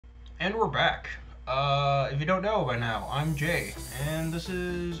And we're back. If you don't know by now, I'm Jay, and this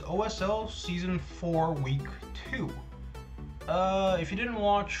is OSL Season 4, Week 2. If you didn't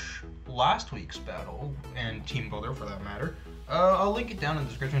watch last week's battle, and Teambuilder for that matter, I'll link it down in the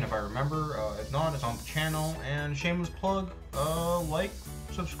description if I remember. If not, it's on the channel, and shameless plug, like,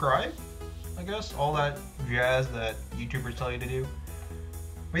 subscribe, I guess, all that jazz that YouTubers tell you to do.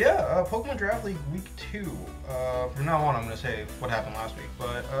 But yeah, Pokemon Draft League Week 2. From now on, I'm going to say what happened last week.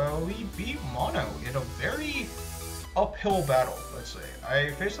 But we beat Mono in a very uphill battle, let's say.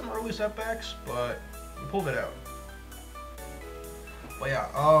 I faced some early setbacks, but we pulled it out. But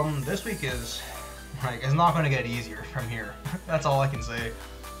yeah, this week is, it's not going to get easier from here. That's all I can say.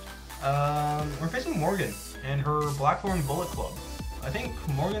 We're facing Morgan and her Blackthorn Bullet Club. I think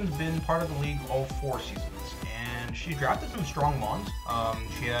Morgan's been part of the league all 4 seasons. And she drafted some strong mons.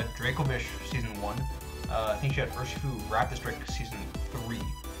 She had Dracovish Season 1. I think she had Urshifu Rapistrick Season 3.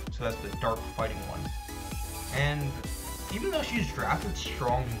 So that's the dark fighting one. And even though she's drafted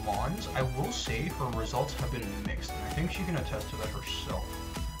strong mons, I will say her results have been mixed. And I think she can attest to that herself.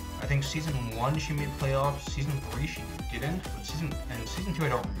 I think Season 1 she made playoffs. Season 3 she didn't. But Season 2 I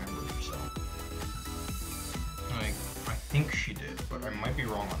don't remember. So I think she did, but I might be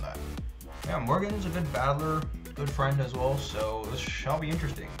wrong on that. Yeah, Morgan's a good battler, good friend as well, so this shall be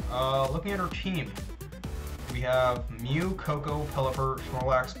interesting. Looking at her team, we have Mew, Coco, Pelipper,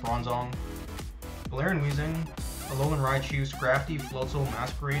 Snorlax, Bronzong, Galarian Weezing, Alolan Raichu, Scrafty, Floatzel,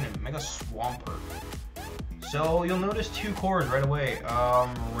 Masquerain, and Mega Swampert. So you'll notice 2 cores right away,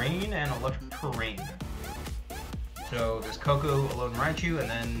 Rain and Electric Terrain. So there's Coco, Alolan Raichu, and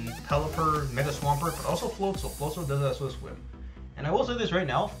then Pelipper, Mega Swampert, but also Floatzel. Floatzel does that Swift Swim. And I will say this right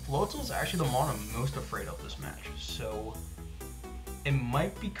now, Floatzel's actually the mon I'm most afraid of this match, so it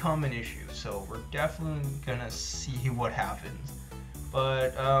might become an issue, so we're definitely gonna see what happens.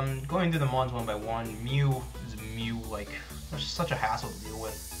 But going through the mons one by one, Mew is Mew, like, it's such a hassle to deal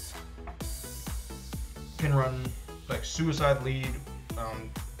with. Can run, like, Suicide Lead,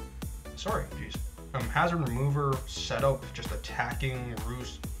 Hazard Remover, Setup, just attacking,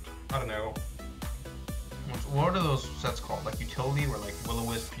 Roost, I don't know. What are those sets called? Like Utility or like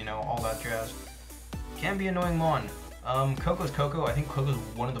Will-O-Wisp, you know, all that jazz. Can be annoying mon. Coco's Coco. I think Coco's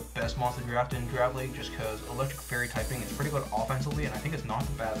one of the best mons to draft in Draft League just because Electric Fairy typing is pretty good offensively, and I think it's not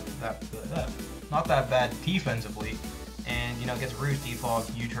that bad defensively. And you know, it gets Roost,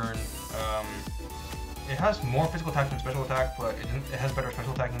 Defog, U-Turn. It has more physical attack than special attack, but it has better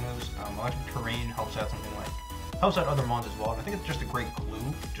special attacking moves. Electric Terrain helps out other mons as well, and I think it's just a great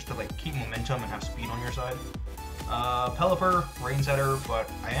glue, just to like keep momentum and have speed on your side. Pelipper, Rain Setter, but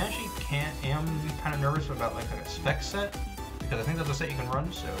I actually am kind of nervous about like a Spec set, because I think that's a set you can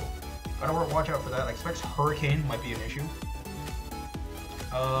run, so gotta watch out for that. Like Spec's Hurricane might be an issue.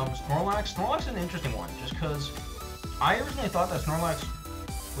 Snorlax is an interesting one, just because I originally thought that Snorlax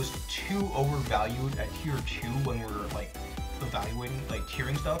was too overvalued at tier 2 when we were like evaluating, like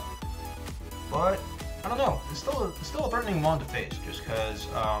tiering stuff, but I don't know. It's still a threatening mon to face, just because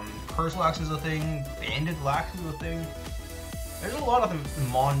Curselax is a thing, Banded Lax is a thing. There's a lot of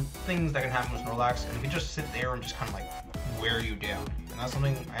mon things that can happen with Snorlax, and it can just sit there and just kind of like wear you down. And that's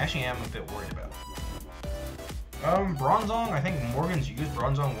something I actually am a bit worried about. Bronzong, I think Morgan's used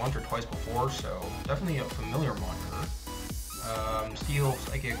Bronzong once or twice before, so definitely a familiar mon for her. Steel,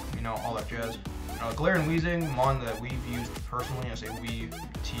 Psychic, you know, all that jazz. Galarian Weezing, mon that we've used personally, I say we,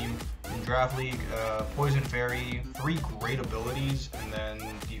 team, in Draft League. Poison Fairy, 3 great abilities, and then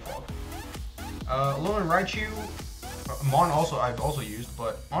Defog. Alolan Raichu, mon I've also used,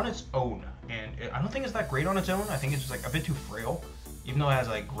 but on its own, and I don't think it's that great on its own. I think it's just like a bit too frail, even though it has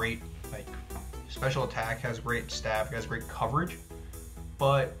like great like special attack, has great stab, has great coverage,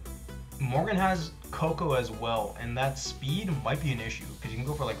 but Morgan has Coco as well, and that speed might be an issue because you can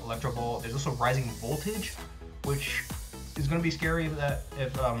go for like Electro Ball. There's also Rising Voltage, which is going to be scary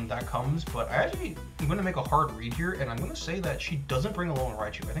if that comes. But I actually am going to make a hard read here, and I'm going to say that she doesn't bring Alolan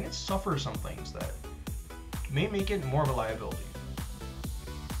Raichu. I think it suffers some things that may make it more of a liability.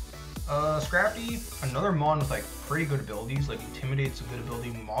 Scrafty, another mon with like pretty good abilities, like Intimidate's a good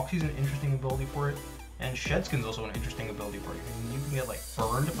ability, Moxie's an interesting ability for it. And Shed Skin's also an interesting ability for you. You can get like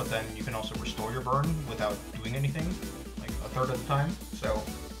burned, but then you can also restore your burn without doing anything, like a third of the time. So,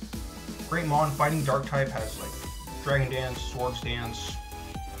 great mon. Fighting Dark type has like Dragon Dance, Swords Dance.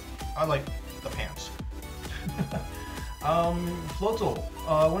 I like the pants. Floatzel.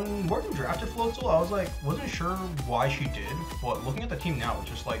 When Morgan drafted Floatzel, I was like, wasn't sure why she did, but looking at the team now, it's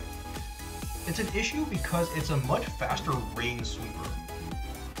just like, it's an issue because it's a much faster rain sweeper.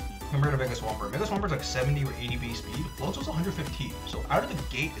 compared to Mega Swampert. Mega Swampert's like 70 or 80 base speed. Floatzel's 115. So out of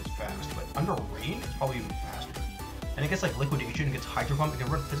the gate it's fast, but under rain it's probably even faster. And it gets like liquidation, it gets hydro pump, it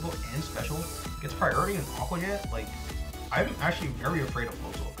can run physical and special, it gets priority and aqua jet. Like, I'm actually very afraid of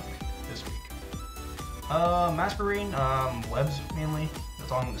Floatzel coming this week. Masquerade, webs mainly.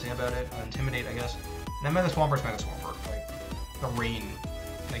 That's all I'm gonna say about it. Intimidate, I guess. And then Mega Swampert's Mega Swampert. Like, the rain.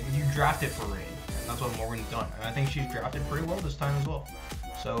 Like, you draft it for rain. And that's what Morgan's done. And I think she's drafted pretty well this time as well.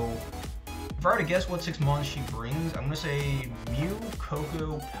 So, if I were to guess what 6 mons she brings, I'm gonna say Mew,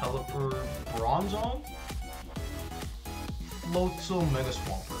 Coco, Pelipper, Bronzong, Floatzel, Mega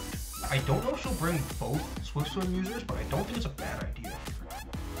Swampert. I don't know if she'll bring both Swift Swim users, but I don't think it's a bad idea.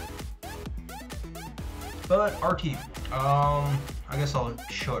 But our team, I guess I'll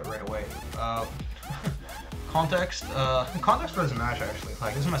show it right away. Context for this match actually.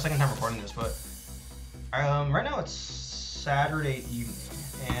 Like, this is my second time recording this, but right now it's Saturday evening,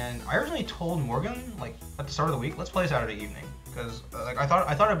 and I originally told Morgan like at the start of the week, let's play Saturday evening, because like I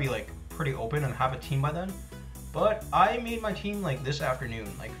thought it'd be like pretty open and have a team by then. But I made my team like this afternoon,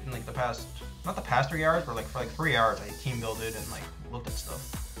 like in like the past, not the past 3 hours, but like for like 3 hours I team builded and like looked at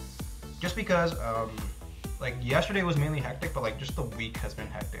stuff. Just because like yesterday was mainly hectic, but like just the week has been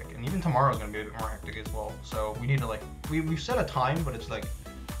hectic, and even tomorrow is gonna be a bit more hectic as well. So we need to like we've set a time, but it's like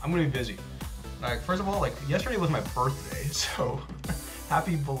I'm gonna be busy. Like, first of all, like yesterday was my birthday, so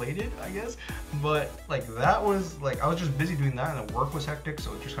happy belated, I guess. But like that was like I was just busy doing that, and the work was hectic,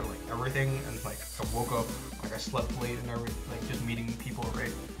 so it just kind of like everything, and like I woke up, like I slept late and everything, like just meeting people,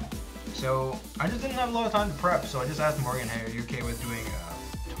 right? So I just didn't have a lot of time to prep, so I just asked Morgan, hey, are you okay with doing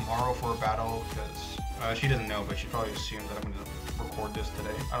tomorrow for a battle? Because she doesn't know, but she probably assumed that I'm gonna record this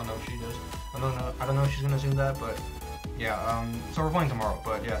today. I don't know if she does. I don't know if she's gonna assume that, but yeah. So we're playing tomorrow.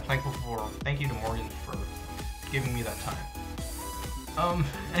 But yeah, thank you to Morgan for giving me that time.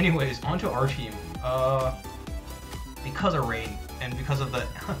 Anyways, onto our team. Because of rain and because of the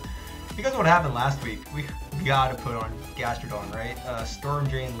because of what happened last week, we gotta put on Gastrodon, right? Storm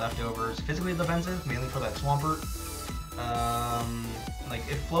Drain leftovers, physically defensive, mainly for that Swampert. Like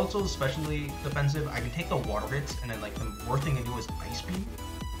if Floatzel is especially defensive, I can take the water hits, and then like the worst thing to do is Ice Beam.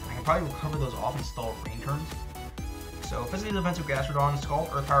 I can probably recover those off and stall rain turns. So physically defensive Gastrodon, Scald,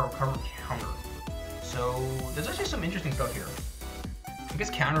 Earth Power, Recover, Counter. So there's actually some interesting stuff here. I guess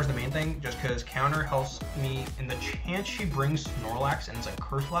Counter is the main thing, just because Counter helps me in the chance she brings Snorlax and it's like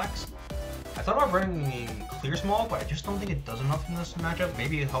Curselax. I thought about bringing Clear Smog, but I just don't think it does enough in this matchup.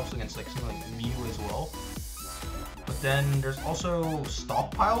 Maybe it helps against like something like Mew as well. But then there's also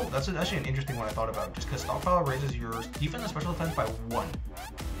Stockpile. That's actually an interesting one I thought about, just because Stockpile raises your defense and special defense by 1.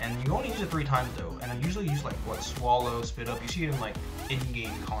 And you only use it 3 times though, and I usually use like what, Swallow, Spit Up. You see it in like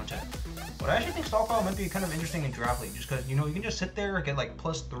in-game content. But I actually think Stockpile might be kind of interesting in Draft League, just because, you know, you can just sit there, get like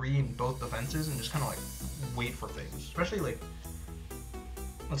 +3 in both defenses, and just kind of like wait for things. Especially like,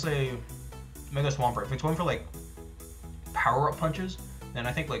 let's say Mega Swampert. If it's going for like power-up punches, then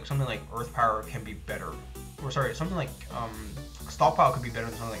I think like something like Earth Power can be better. Or sorry, something like Stockpile could be better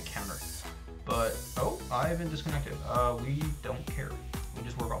than something like Counter. But oh, I've been disconnected. We don't care. We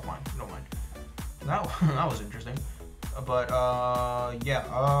just work offline. We don't mind. That was interesting. But yeah.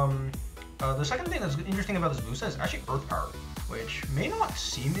 The second thing that's interesting about this boost is actually Earth Power, which may not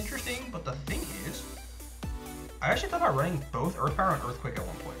seem interesting, but the thing is, I actually thought about running both Earth Power and Earthquake at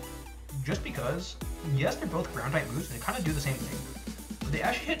one point. Just because, yes, they're both ground type boosts and they kind of do the same thing, but they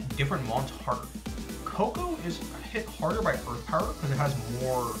actually hit different mons harder. Coco is hit harder by Earth Power because it has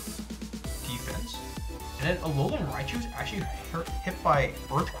more defense, and then Alolan Raichu is actually hit by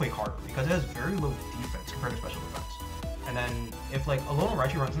Earthquake harder because it has very low defense compared to special defense. And then if like Alolan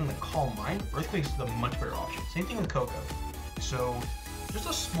Raichu runs something like Calm Mind, Earthquake's the much better option. Same thing with Coco. So just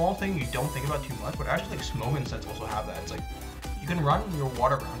a small thing you don't think about too much, but actually like Smogon sets also have that. It's like you can run your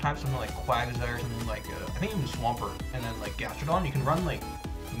water ground type, something like Quagsire, something like I think even Swampert, and then like Gastrodon. You can run like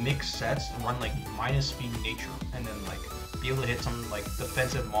mixed sets and run like minus speed nature, and then like be able to hit some like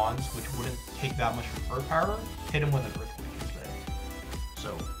defensive mons which wouldn't take that much from Earth Power, hit him with an Earthquake instead.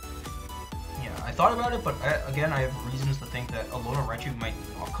 So yeah, I thought about it, but again, I have reasons to think that Alolan Raichu might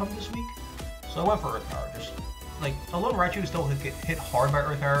not come this week, so I went for Earth Power. Just like Alolan Raichu still get hit hard by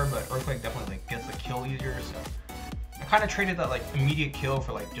Earth Power, but Earthquake definitely like gets the kill easier. So I kind of traded that like immediate kill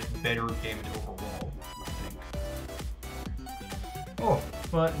for like just better damage overall, I think. Oh,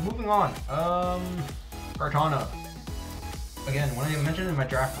 but moving on, Kartana. Again, when I mentioned in my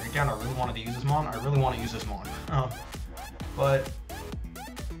draft breakdown, I really wanted to use this mon. I really want to use this mon. But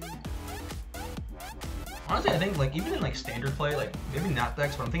honestly, I think like even in like standard play, like maybe not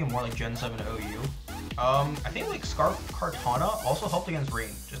decks, but I'm thinking more like Gen 7 OU. I think like Scarf Kartana also helped against Rain,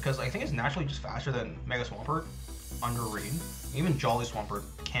 just because I think it's naturally just faster than Mega Swampert under Rain. Even Jolly Swampert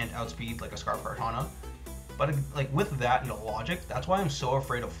can't outspeed like a Scarf Kartana. But like with that and the logic, that's why I'm so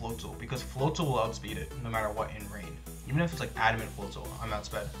afraid of Floatzel, because Floatzel will outspeed it no matter what in Rain. Even if it's like Adamant Floatzel, I'm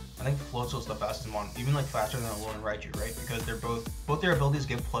outsped. I think Floatzel's the fastest one, even like faster than Alolan Raichu, right? Because they're both their abilities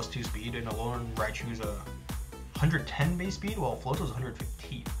give +2 speed, and Alolan Raichu's a 110 base speed, while Floatzel's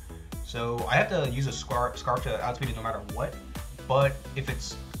 115. So I have to use a Scarf to outspeed it no matter what. But if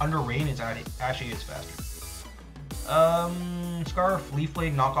it's under Rain, it's actually is faster. Scarf, Leaf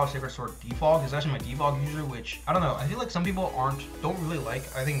Blade, Knockoff, Sacred Sword, Defog is actually my Defog user, which I don't know. I feel like some people don't really like.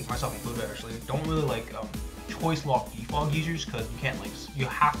 I think myself included actually, don't really like choice lock Defog users because you can't like you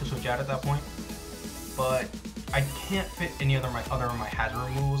have to switch out at that point. But I can't fit any other of my hazard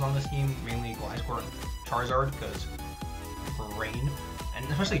removals on this team, mainly Gliscor and Charizard because for Rain, and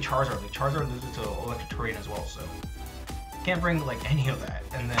especially Charizard. Like Charizard loses to Electric Terrain as well, so can't bring like any of that.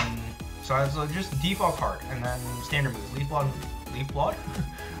 And then so just default card, and then standard moves: Leaf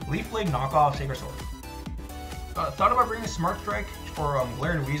Blade, Knockoff, Sacred Sword. Thought about bringing Smart Strike for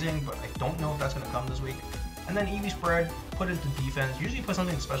Glare and Weezing, but I don't know if that's gonna come this week. And then EV Spread, put it to defense. Usually put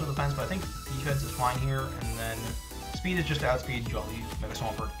something in special defense, but I think defense is fine here. And then speed is just to outspeed Jolly, Mega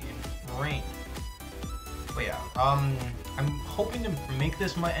Swampert in Rain. But yeah, I'm hoping to make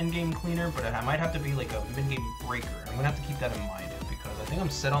this my endgame cleaner, but it might have to be like a mid-game breaker. I'm gonna have to keep that in mind because I think I'm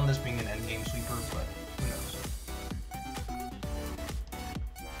set on this being an endgame sweeper, but who knows.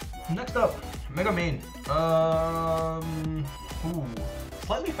 Next up, Mega Main.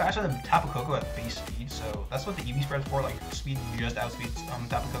 Slightly faster than Tapu Koko at base speed, so that's what the EV spread's for. Like speed just outspeeds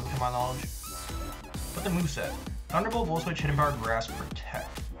Tapu Koko to my knowledge. But the moveset: Thunderbolt, Volt Switch, Hidden Power, Grass, Protect.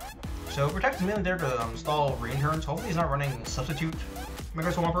 So Protect is mainly there to stall rain turns. Hopefully he's not running Substitute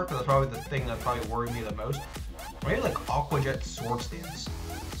Mega Swampert, because that's probably the thing that probably worried me the most. Or maybe like Aqua Jet Sword Stance,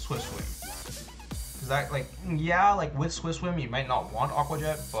 Swift Swim. Cause that like, yeah, like with Swift Swim you might not want Aqua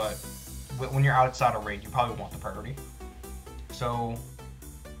Jet, but when you're outside of raid you probably want the priority. So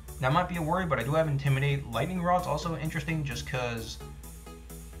that might be a worry, but I do have Intimidate. Lightning Rod's also interesting just because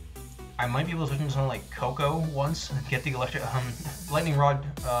I might be able to switch into something like Coco once, get the Lightning Rod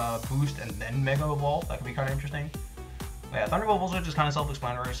boost, and then Mega Evolve. That could be kind of interesting. But yeah, Thunderbolt Volt Switch is kind of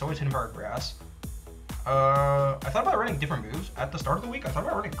self-explanatory, so is Hidden Power Grass. I thought about running different moves. At the start of the week, I thought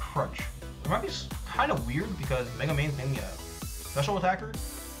about running Crunch. It might be kind of weird because Mega Main's mainly a special attacker,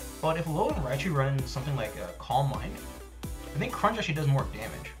 but if Alolan Raichu runs something like Calm Mind, I think Crunch actually does more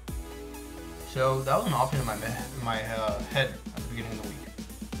damage. So that was an option in my head at the beginning of the week.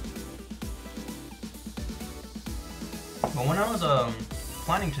 But when I was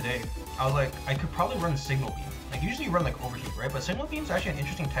planning today, I was like, I could probably run Signal Beam. Like usually you run like Overheat, right? But Signal Beam is actually an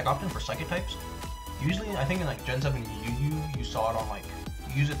interesting tech option for Psychic types. Usually, I think in like Gen 7 UU, you saw it on like,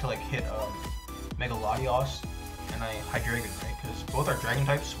 you use it to like hit Mega Latios and Hydreigon, right? Because both are Dragon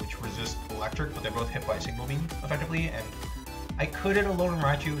types which resist Electric, but they're both hit by Signal Beam effectively. And I could hit Alolan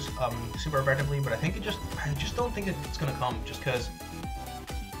Raichu super effectively, but I just don't think it's gonna come, just because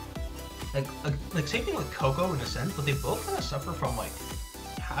like same thing with Coco in a sense, but they both kind of suffer from like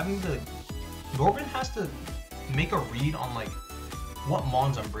having to. Norbin has to make a read on like what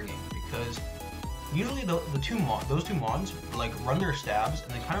mons I'm bringing, because usually those two mons like run their stabs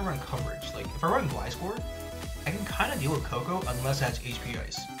and they kind of run coverage. Like if I run Gliscor, I can kind of deal with Coco unless it has HP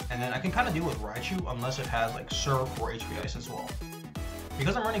Ice, and then I can kind of deal with Raichu unless it has like Surf or HP Ice as well.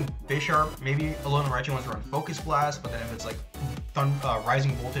 Because I'm running Bisharp, maybe Alolan Raichu wants to run Focus Blast, but then if it's like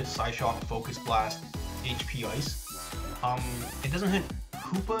Rising Voltage, Psyshock, Focus Blast, HP Ice, it doesn't hit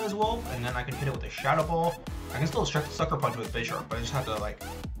Koopa as well, and then I can hit it with a Shadow Ball. I can still Sucker Punch with Bisharp, but I just have to like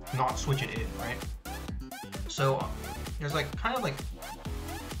not switch it in, right? So there's like kind of like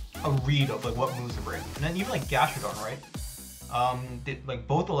a read of like what moves to bring, and then even like Gastrodon, right? Like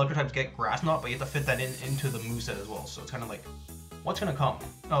both electric types get Grass Knot, but you have to fit that into the moveset as well. So it's kind of like, what's gonna come?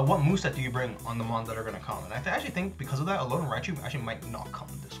 What moveset do you bring on the mons that are gonna come? And I actually think because of that, Alolan Raichu actually might not come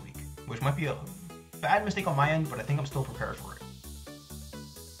this week, which might be a bad mistake on my end, but I think I'm still prepared for it.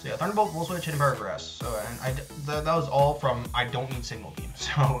 So yeah, Thunderbolt, Volt Switch, Hidden Power, Grass. So and that was all from I don't need Signal Beam.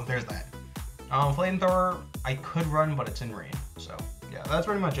 So there's that. Flamethrower I could run, but it's in rain. So yeah, that's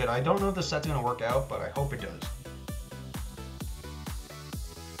pretty much it. I don't know if the set's gonna work out, but I hope it does.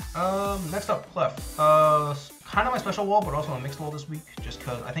 Next up, Clef. Kind of my special wall, but also a mixed wall this week, just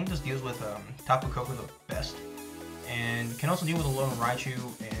because I think this deals with Tapu Koko the best, and can also deal with Alolan Raichu,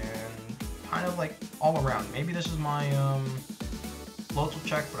 and kind of like all around. Maybe this is my Floatzel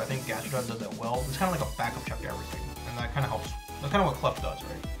check, but I think Gastrodon does that well. It's kind of like a backup check to everything, and that kind of helps. That's kind of what Clef does,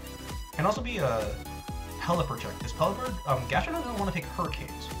 right? Can also be Pelipper check. This Pelipper, Gastrodon doesn't want to take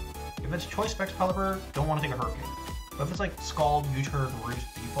Hurricanes. If it's Choice Specs Pelipper, don't want to take a Hurricane. But if it's like Scald, U-Turn, Roost,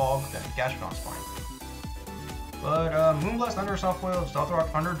 Defog, then Gastrodon's fine. But Moonblast, Thunder, Soft Boil, Stealth Rock,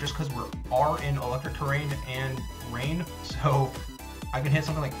 Thunder, just because we are in electric terrain and rain, so I can hit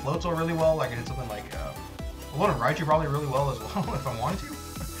something like Floatzel really well. I can hit something like Alolan Raichu probably really well as well if I wanted to.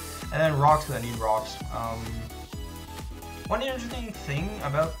 And then Rocks, because I need Rocks. One interesting thing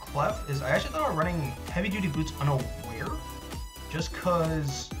about Clef is I actually thought about running Heavy Duty Boots unaware, just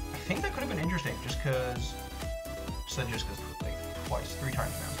because I think that could have been interesting, just because like twice, 3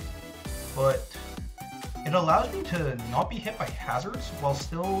 times now. But it allows me to not be hit by hazards while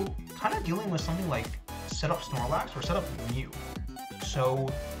still kind of dealing with something like Setup Snorlax or Setup Mew. So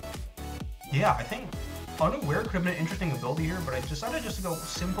yeah, I think Unaware could have been an interesting ability here, but I decided just to go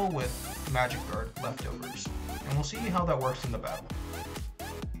simple with Magic Guard Leftovers. And we'll see how that works in the battle.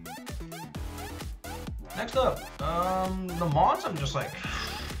 Next up, the mods I'm just like,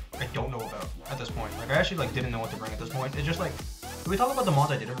 I don't know about at this point. Like I actually like didn't know what to bring at this point. It's just like, we talk about the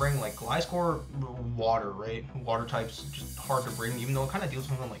mods I didn't bring, like Gliscor, water, right? Water types, just hard to bring, even though it kind of deals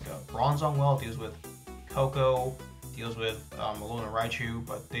with something like Bronzong well, deals with Coco, deals with Alolan Raichu,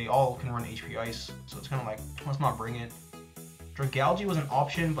 but they all can run HP Ice, so it's kind of like, let's not bring it. Dragalge was an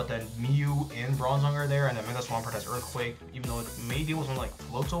option, but then Mew and Bronzong are there, and then Mega Swampert has Earthquake, even though it may deal with something like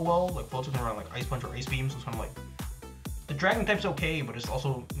Floatzel well, like Floatzel can run like Ice Punch or Ice Beam, so it's kind of like, the Dragon type's okay, but it's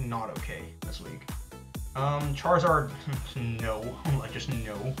also not okay this week. Charizard, no, like just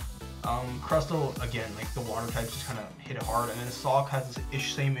no. Crustle, again, like the water types just kind of hit it hard, and then Sock has this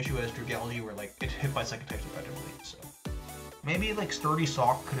same issue as Dragalge where like it's hit by second types effectively, so. Maybe like Sturdy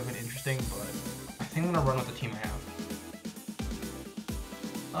Sock could have been interesting, but I think I'm gonna run with the team I have.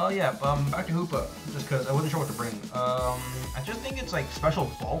 Oh yeah, back to Hoopa, just because I wasn't sure what to bring. I just think it's like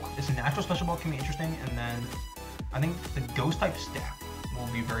Special Bulk, it's a natural Special Bulk can be interesting, and then I think the Ghost type stat will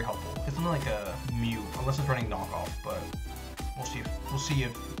be very helpful. It's something like a Mew, unless it's running knockoff, but we'll see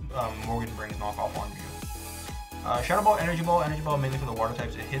if Morgan brings knockoff on Mew. Shadow Ball, Energy Ball mainly for the water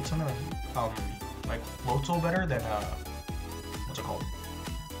types. It hits something like Floatzel better than what's it called?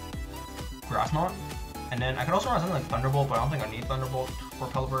 Grass Knot. And then I could also run something like Thunderbolt, but I don't think I need Thunderbolt for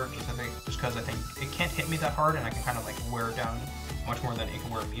Pelipper, just because I think it can't hit me that hard, and I can kind of like wear it down much more than it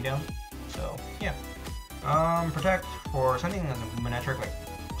can wear me down. So yeah. Protect for something as a Manectric, like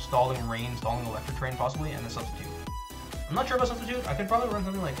stalling rain, stalling electric terrain possibly, and then Substitute. I'm not sure about Substitute. I could probably run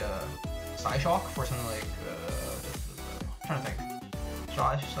something like a Psyshock for something like I'm trying to think.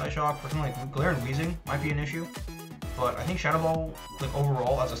 Psyshock for something like Glare and Wheezing might be an issue. But I think Shadow Ball, like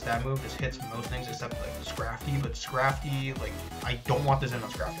overall as a stat move, just hits most things except like Scrafty. But Scrafty, like I don't want this in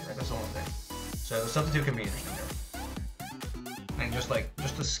on Scrafty, right? That's the only thing. So Substitute can be interesting there. And just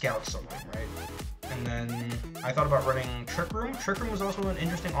to scout something, right? And then I thought about running Trick Room. Trick Room was also an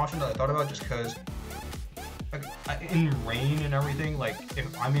interesting option that I thought about just because, like, in rain and everything, like if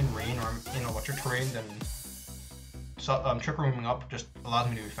I'm in rain or I'm in electric terrain, then Trick Rooming up just allows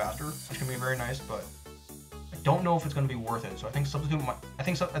me to be faster, which can be very nice. But I don't know if it's going to be worth it. So I think Substitute. I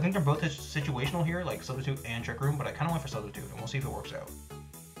think they're both situational here, like Substitute and Trick Room. But I kind of went for Substitute, and we'll see if it works out.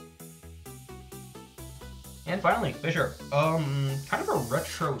 And finally, Bishop. Kind of a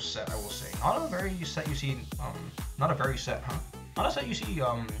retro set, I will say. Not a very set you see, not a very set, huh? Not a set you see,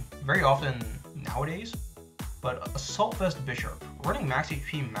 very often nowadays, but Assault Vest Bishop. Running max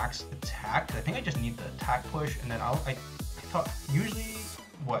HP, max attack. I think I just need the attack push, and then I thought, usually,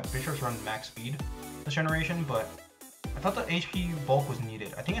 Bishops run max speed this generation, but I thought the HP bulk was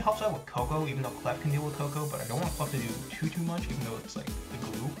needed. I think it helps out with Coco, even though Clef can deal with Coco, but I don't want Clef to do too much, even though it's like the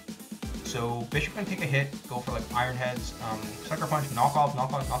glue. So Bishop can take a hit, go for like Iron Heads, Sucker Punch, knocking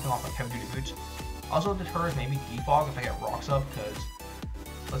off like Heavy Duty Boots. Also deters maybe Defog if I get Rocks up, because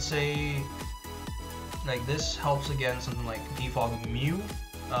let's say like this helps against something like Defog Mew,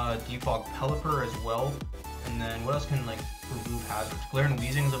 Defog Pelipper as well, and then what else can like remove hazards? Glare and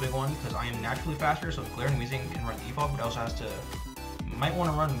Wheezing is a big one because I am naturally faster, so Glare and Wheezing can run Defog, but it also has to, might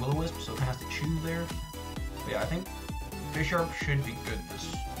want to run Will-O-Wisp, so it kind of has to choose there. But yeah, I think Bishop should be good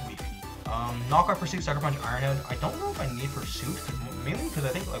this week. Knockoff Pursuit, Sucker Punch, Iron Head. I don't know if I need Pursuit, mainly because I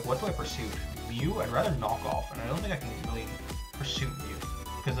think, like, what do I Pursuit? Mew? I'd rather knock off, and I don't think I can really Pursuit Mew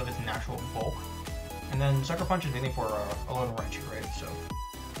because of its natural bulk. And then Sucker Punch is mainly for Alolan Raichu, right? So,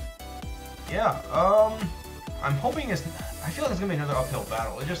 yeah, I'm hoping I feel like it's gonna be another uphill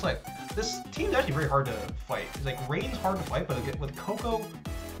battle. It's just like, this team's actually very hard to fight. It's like, Rain's hard to fight, but with Coco,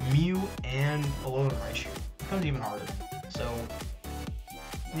 Mew, and Alolan Raichu, it becomes even harder. So,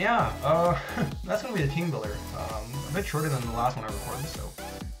 yeah, that's gonna be the team builder. A bit shorter than the last one I recorded, so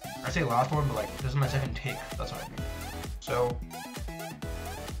I say last one, but like this is my second take. That's what I mean. So,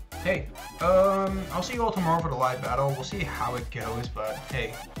 hey, I'll see you all tomorrow for the live battle. We'll see how it goes, but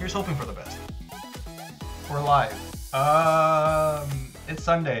hey, here's hoping for the best. We're live. It's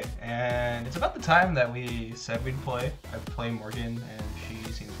Sunday, and it's about the time that we said we'd play. I play Morgan, and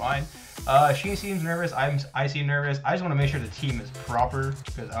she seems fine. She seems nervous. I seem nervous. I just want to make sure the team is proper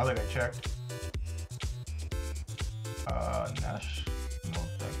because I don't think I checked. Nash.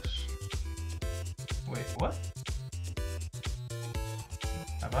 Wait, what?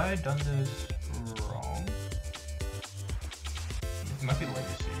 Have I done this wrong? It might be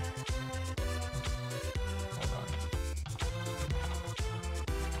legacy. Hold on.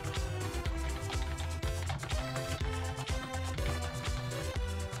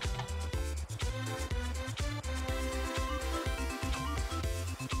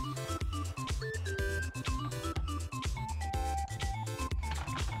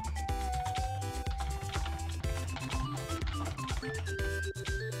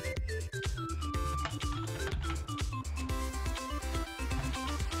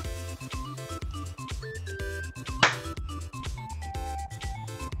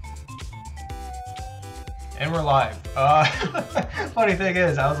 And we're live. Funny thing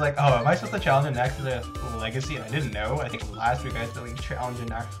is, I was like, oh, am I supposed to challenge an next to the legacy? And I didn't know. I think last week I accidentally challenged an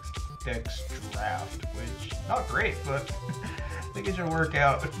next draft, which not great, but I think it should work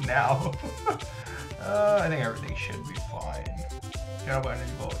out now. I think everything should be fine. Channel by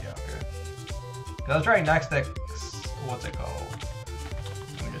energy bolt, yeah, okay. Cause I was trying next deck. What's it called?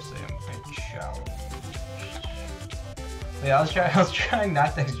 Let me just say I'm challenged. Yeah, I was trying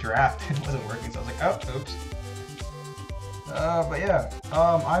Nasdaq's draft and it wasn't working, so I was like, oh, oops. But yeah,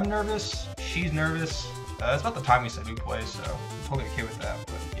 I'm nervous, she's nervous. It's about the time we said we play, so I'm totally okay with that,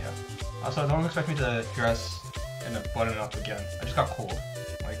 but yeah. Also, don't expect me to dress and then button up again. I just got cold.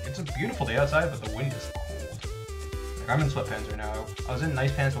 Like, it's a beautiful day outside, but the wind is cold. Like, I'm in sweatpants right now. I was in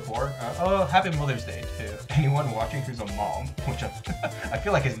nice pants before. Oh, happy Mother's Day to anyone watching who's a mom, which I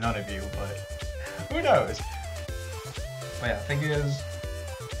feel like is none of you, but who knows? But yeah, thing is,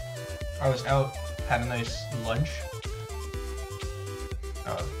 I was out, had a nice lunch.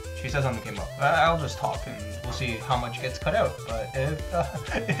 She said something came up. I'll just talk and we'll see how much gets cut out. But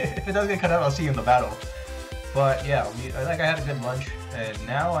if it does get cut out, I'll see you in the battle. But yeah, I had a good lunch and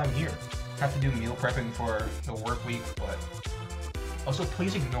now I'm here. Have to do meal prepping for the work week, but also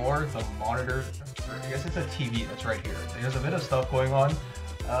please ignore the monitor. I guess it's a TV that's right here. There's a bit of stuff going on.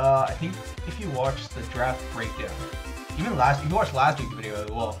 I think if you watch the draft breakdown, even if you watched last week's video as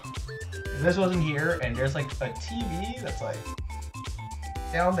well, if this wasn't here and there's like a TV that's like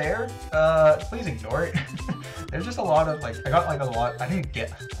down there, please ignore it. There's just a lot of like, I got like a lot, I didn't get,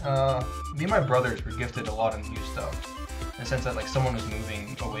 me and my brothers were gifted a lot of new stuff. In the sense that like someone was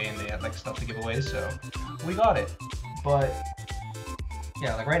moving away and they had like stuff to give away, so we got it. But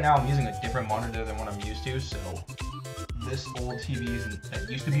yeah, like right now I'm using a different monitor than what I'm used to, so this old TV that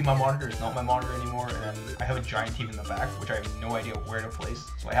used to be my monitor is not my monitor anymore, and I have a giant TV in the back, which I have no idea where to place.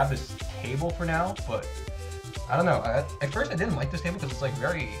 So I have this table for now, but I don't know. At first I didn't like this table because it's like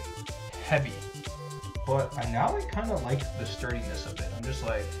very heavy, but now I kind of like the sturdiness of it. I'm just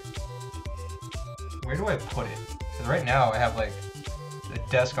like, where do I put it? Because right now I have like the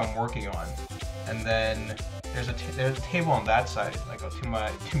desk I'm working on, and then there's a table on that side, like to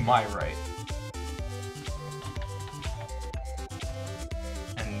my right.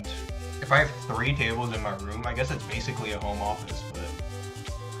 And if I have 3 tables in my room, I guess it's basically a home office, but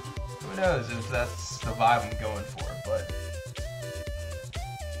who knows if that's the vibe I'm going for. But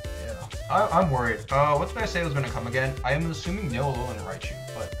yeah, I'm worried. What did I say was going to come again? I am assuming no Alolan Raichu,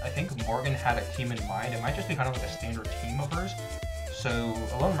 but I think Morgan had a team in mind. It might just be kind of like a standard team of hers. So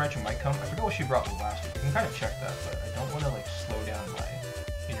Alolan Raichu might come. I forgot what she brought me last week. I can kind of check that, but I don't want to like slow down my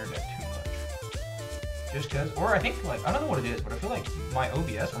internet too much. Just cause, or I think like, I don't know what it is, but I feel like my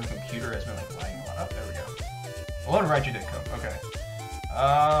OBS on the computer has been like lagging a lot. Oh, there we go. Alolan Raichu did come. Okay.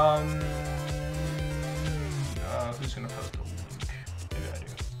 Who's gonna post the link? Maybe I do.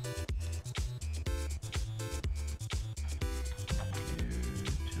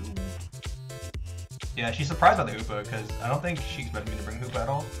 YouTube. Yeah, she's surprised by the Hoopa because I don't think she expected me to bring Hoopa at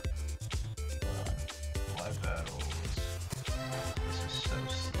all. Live battles. This is so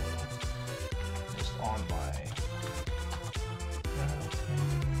slow. Just on my.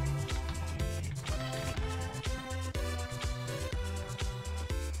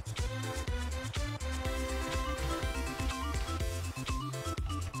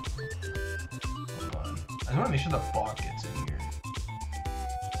 I want to make sure the bot gets in here.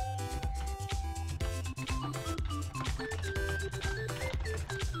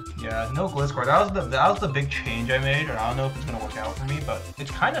 Yeah, no Blitzcore. That was the big change I made, and I don't know if it's gonna work out for me, but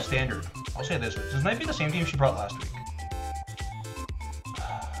it's kind of standard. I'll say this: this might be the same team she brought last week.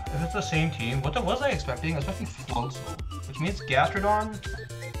 If it's the same team, what was I expecting? I was expecting Floatzel, which means Gastrodon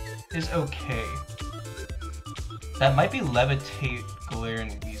is okay. That might be Levitate,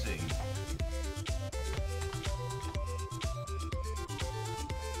 Galarian, Weezing.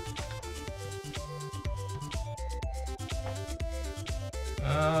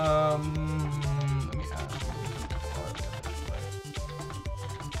 Let me ask.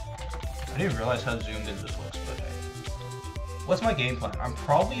 I didn't realize how zoomed in this looks, but hey. What's my game plan? I'm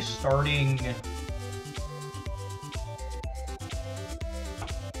probably starting.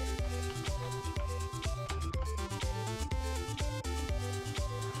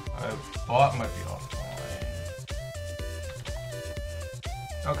 Bot might be offline.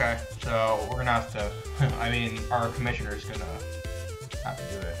 Okay, so we're gonna have to. I mean, our commissioner's gonna have to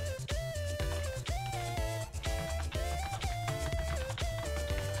do it.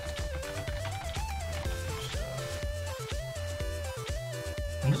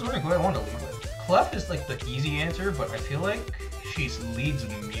 I'm just wondering who I want to lead with. Clef is like the easy answer, but I feel like she leads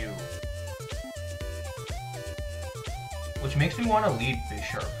Mew, which makes me want to lead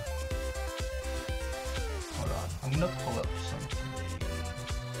Bisharp. I'm gonna pull up something.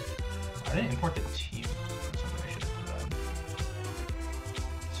 I didn't import the team. That's something I should have done.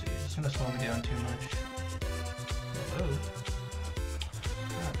 Let's see, is this gonna slow me down too much? Hello?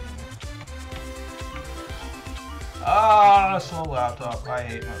 Ah, slow laptop. I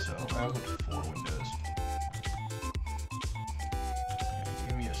hate myself. I opened 4 windows. Okay,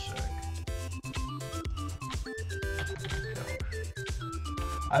 give me a sec.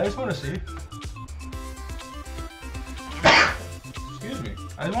 I just want to see.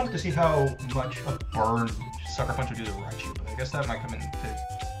 I wanted to see how much a burn Sucker Punch would do to Raichu, but I guess that might come into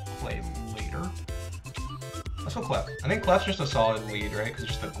play later. Let's go Clef. I think Clef's just a solid lead, right? Because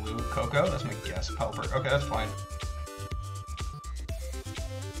it's just a blue Coco. That's my guess. Pelipper. Okay, that's fine.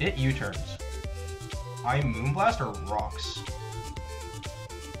 It U-turns. I Moonblast or Rocks?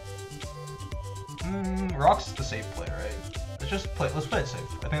 Rocks is the safe play, right? Let's play it safe.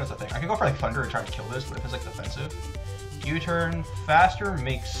 I think that's the thing. I could go for like Thunder and try to kill this, but if it's like defensive. U-turn faster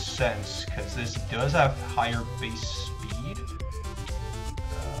makes sense because this does have higher base speed.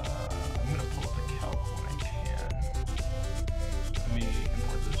 I'm gonna pull up the calc when I can. Let me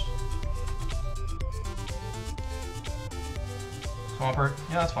import this. Swampert,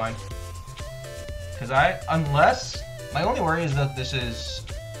 yeah, that's fine. Because unless my only worry is that this is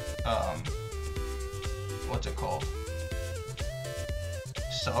what's it called?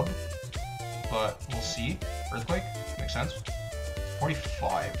 Sub, but we'll see. Earthquake. Makes sense.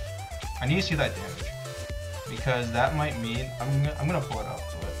 45. I need to see that damage because that might mean I'm gonna pull it up,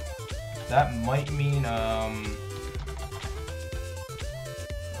 but that might mean did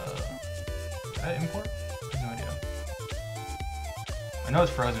I import? I have no idea. I know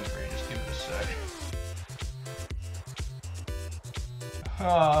it's frozen free. Just give it a sec.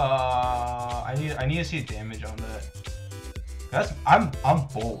 I need to see damage on that. I'm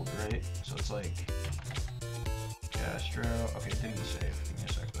bold, right? So it's like. Astro. Okay, didn't save. Give me a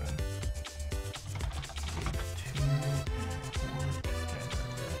sec then. 2,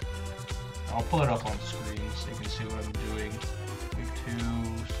 4, I'll pull it up on screen so you can see what I'm doing. Week 2,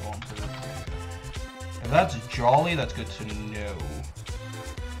 Swampert. If that's Jolly, that's good to know.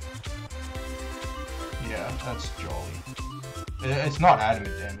 Yeah, that's Jolly. It's not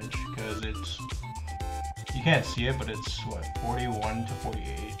adamant damage because it's. You can't see it, but it's what 41 to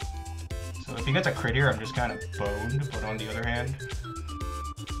 48. So if he gets a crit here, I'm just kind of boned, but on the other hand...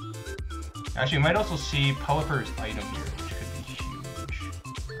 Actually, you might also see Pelipper's item here, which could be huge.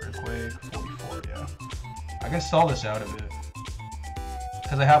 Earthquake, 44, yeah. I can stall this out a bit.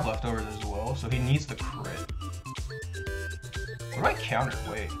 Because I have leftovers as well, so he needs the crit. What do I counter?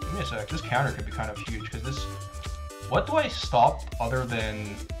 Wait, give me a sec. This counter could be kind of huge, because this... What do I stop other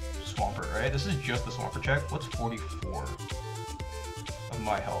than Swampert, right? This is just the Swampert check. What's 44? Of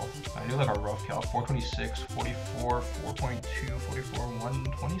my health. I do have a rough count. 426, 44, 4.2, 44,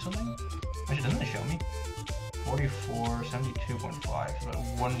 120 something? Actually, doesn't it show me? 44, 72.5, so about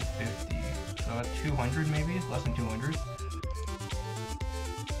 150. So about 200 maybe? Less than 200?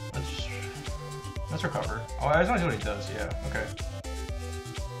 Let's recover. Oh, I just want to see what he does, yeah, okay.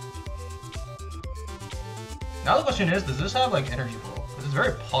 Now the question is, does this have like energy roll? Because it's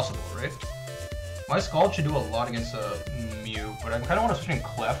very possible, right? My Scald should do a lot against Mew, but I kind of want to switch in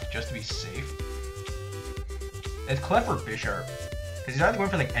Clef just to be safe. It's Clef or Bisharp. Because he's either going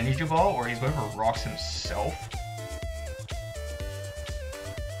for like Energy Ball or he's going for Rocks himself.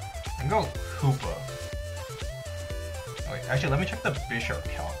 I'm gonna go Hoopa. Wait, actually, let me check the Bisharp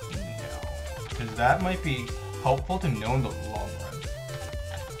count now, because that might be helpful to know in the long run.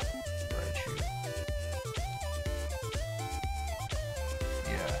 Raichu.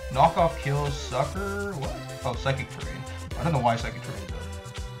 Yeah, knockoff kills, Sucker, what? Oh, Psychic Terrain. I don't know why Psychic Terrain does.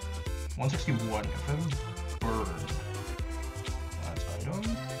 161, if I'm Burn. That's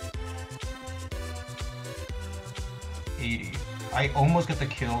item. 80. I almost get the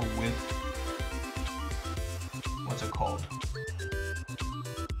kill with, what's it called?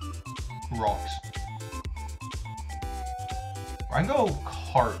 Rocks. I can go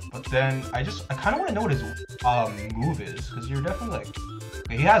Cart, but then I kind of want to know what his move is, because you're definitely like,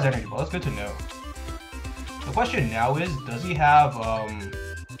 okay, he has energy, but that's good to know. The question now is, does he have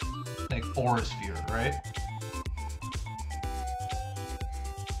like Aura Sphere, right?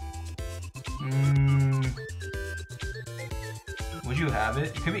 Would you have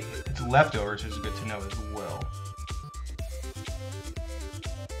it? It could be, it's leftovers, which is good to know as well.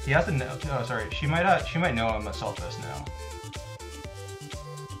 He has to know. Oh, sorry. She might know I'm a Selfless now.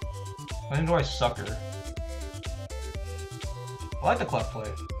 When do I Sucker? I like the Clef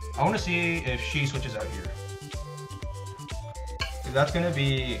play. I want to see if she switches out here. That's gonna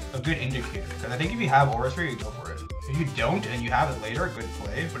be a good indicator. Because I think if you have Aura Sphere, you go for it. If you don't and you have it later, good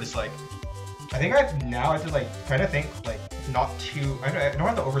play. But it's like, I think now I have to like kind of think like not too. I don't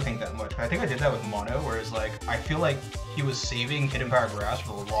have to overthink that much. I think I did that with Mono, whereas like I feel like he was saving Hidden Power Grass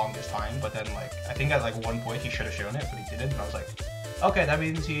for the longest time, but then like I think at like one point he should have shown it, but he didn't. And I was like, okay, that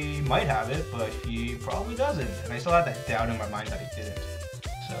means he might have it, but he probably doesn't. And I still had that doubt in my mind that he didn't.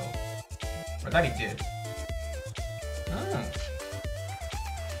 So, or that he did.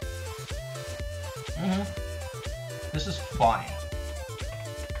 This is fine.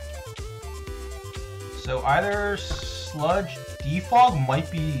 So either Sludge, Defog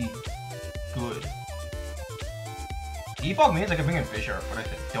might be good. Defog means I can bring in Bisharp, but I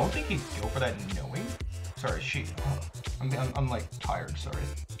don't think he'd go for that knowing. Sorry, I'm like tired, sorry.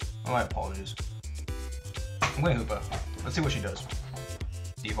 Oh, my apologies. I'm going Hoopa. Let's see what she does.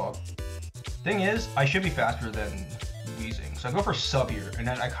 Defog. Thing is, I should be faster than Weezing, so I go for Sub here, and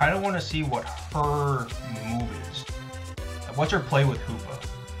then I kind of want to see what her move is. What's her play with Hoopa?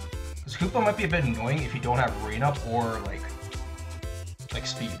 Because Hoopa might be a bit annoying if you don't have Rain Up or like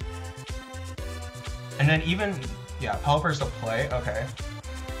speed. And then even, yeah, Pelipper's the play, okay.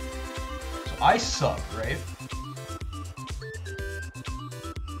 So I Sub, right?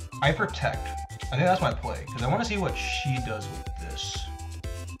 I Protect. I think that's my play, because I want to see what she does with this.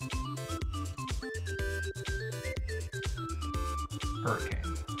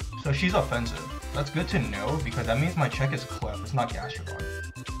 Hurricane. So she's offensive. That's good to know, because that means my check is Clef, it's not Gastrodon.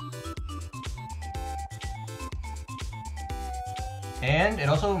 And it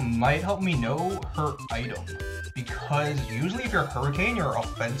also might help me know her item, because usually if you're Hurricane, you're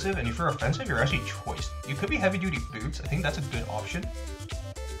offensive, and if you're offensive, you're actually choiced. You could be Heavy Duty Boots, I think that's a good option.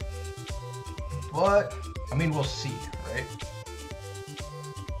 But, I mean, we'll see, right?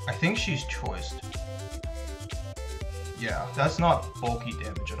 I think she's choiced. Yeah, that's not bulky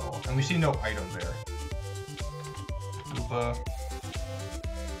damage at all. And we see no item there. Hoopa.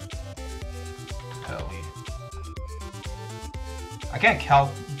 Pelly. I can't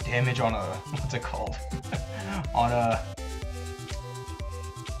calc damage on a, what's it called? On a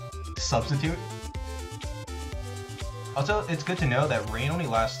substitute. Also, it's good to know that Rain only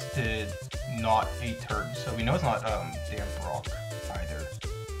lasted not a turn, so we know it's not damn Brock either.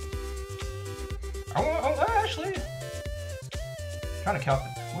 Actually trying to count.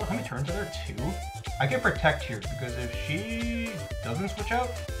 Well, how many turns are there? 2. I can Protect here because if she doesn't switch out,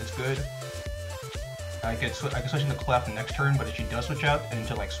 it's good. I can switch into Clef the next turn, but if she does switch out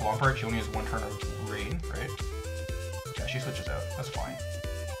into like Swampert, she only has 1 turn of Rain, right? Yeah, she switches out. That's fine.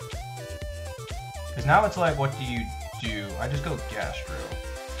 Because now it's like, what do you do? I just go Gastro.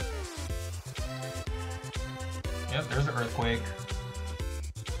 Yep, there's the Earthquake.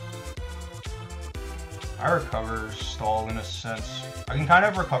 I recover Stall in a sense. I can kind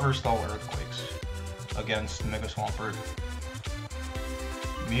of recover Stall Earthquakes against Mega Swampert.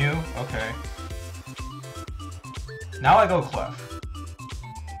 Mew, okay. Now I go Clef.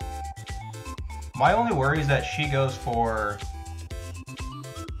 My only worry is that she goes for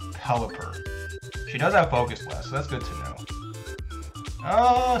Pelipper. She does have Focus Blast, so that's good to know.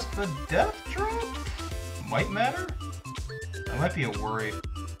 The Death Drop might matter? That might be a worry.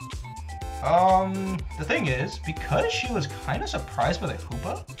 The thing is, because she was kind of surprised by the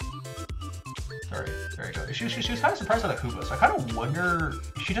Hoopa. Sorry, there you go. She was kind of surprised by the Hoopa, so I kind of wonder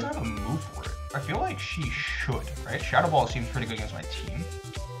if she doesn't have a move for it. I feel like she should, right? Shadow Ball seems pretty good against my team.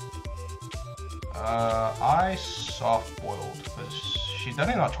 I soft boiled because she's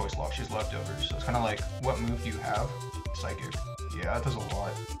definitely not choice lock. She's leftovers, so it's kind of like, what move do you have? Psychic. Yeah, that does a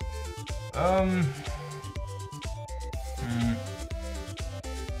lot.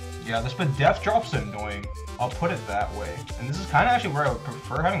 Yeah, this but death drop's annoying. I'll put it that way. And this is kind of actually where I would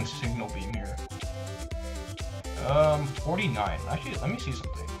prefer having signal beam here. 49. Actually, let me see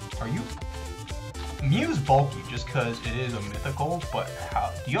something. Are you? Mew's bulky just because it is a mythical, but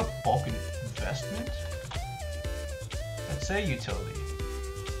how do you have bulk investment? Let's say utility.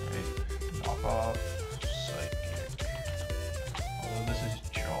 Right. Knock off psychic. Although this is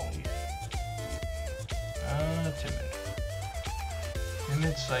jolly. Timid.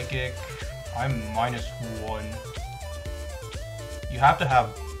 Timid psychic. I'm -1. You have to have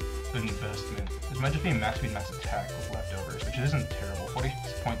investment. This might just be max speed, max attack with leftovers, which isn't terrible.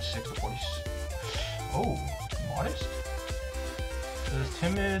 40.6 to 40. Oh, modest? So this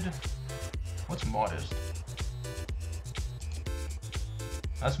timid. What's modest?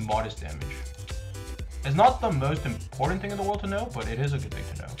 That's modest damage. It's not the most important thing in the world to know, but it is a good thing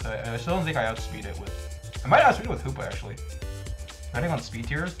to know. I still don't think I outspeed it with. I might outspeed it with Hoopa actually, depending on speed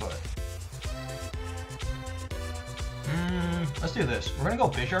tiers, but. Let's do this. We're gonna go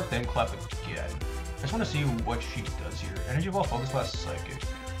Bishop, then Clef again. I just want to see what she does here. Energy Ball, Focus Blast, Psychic.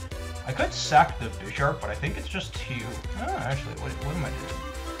 I could sack the Bishop, but I think it's just too. Actually, what am I doing?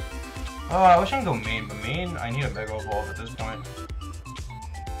 Oh, I wish I could go main, but main, I need a Mega Evolve at this point.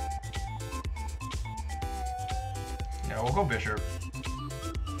 Yeah, we'll go Bishop.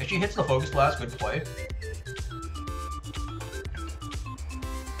 If she hits the Focus Blast, good play.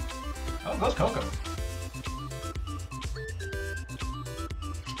 Oh, it goes Coco.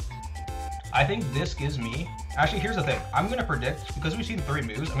 I think this gives me. Actually, here's the thing. I'm gonna predict, because we've seen 3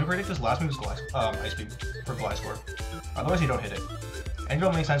 moves. I'm gonna predict this last move is Ice Beam for Gliscor. Otherwise, you don't hit it.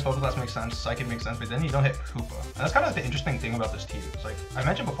 Angel makes sense. Focus Blast makes sense. Psychic makes sense, but then you don't hit Hoopa. And that's kind of the interesting thing about this team. It's like I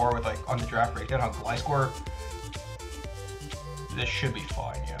mentioned before with like on the draft breakdown how Gliscor. This should be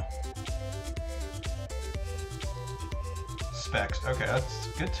fine, yeah. Specs. Okay, that's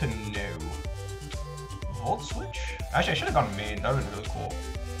good to know. Volt switch. Actually, I should have gone main. That would have been really cool.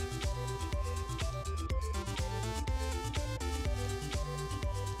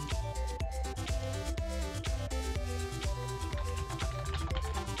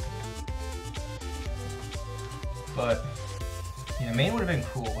 But yeah, main would have been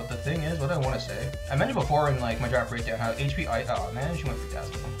cool. But the thing is, what I want to say, I mentioned before in like my draft breakdown how HP. Oh man, she went for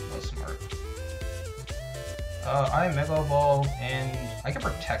Dazzle. That was smart. I Mega Evolve and I can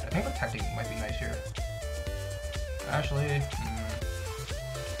protect. I think protecting might be nice here. Actually,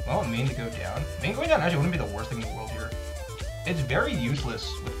 well, main to go down. Main going down actually wouldn't be the worst thing in the world here. It's very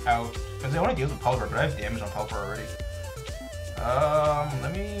useless without, because it only deals with Pelipper, but I have damage on Pelipper already.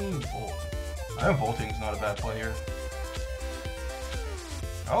 Let me Volt. I think Volting's not a bad play here.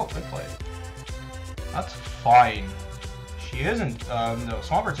 Oh, good play. That's fine. She isn't, no,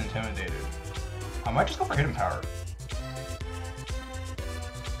 Swampert's intimidated. I might just go for Hidden Power.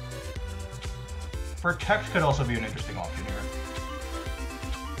 Protect could also be an interesting option here.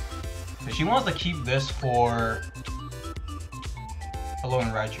 But she wants to keep this for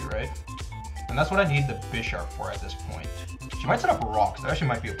Alone Raichu, right? And that's what I need the Bisharp for at this point. She might set up rocks. That actually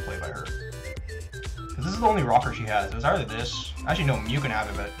might be a play by her. Because this is the only rocker she has. It was either this. Actually, no, Mew can have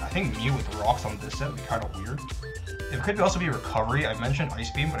it, but I think Mew with rocks on this set would be kind of weird. It could also be Recovery. I mentioned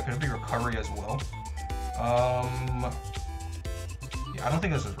Ice Beam, but it could be Recovery as well. Yeah, I don't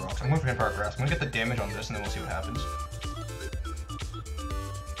think this is rocks. I'm going for Hidden Power Grass. I'm going to get the damage on this, and then we'll see what happens.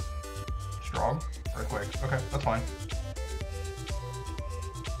 Strong? Earthquake. Okay, that's fine.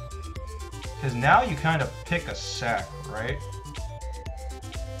 Because now you kind of pick a sack, right?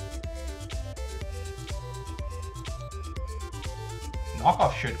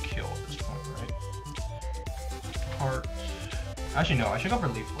 Knockoff should kill at this point, right? Heart. Actually, no, I should go for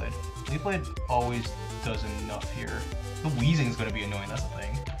Leaf Blade. Leaf Blade always does enough here. The Weezing's going to be annoying, that's the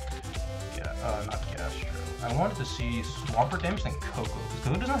thing. Yeah, not Gastro. I wanted to see Swampert damage than Coco, because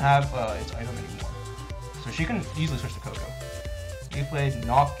Coco doesn't have its item anymore. So she can easily switch to Coco. Leaf Blade,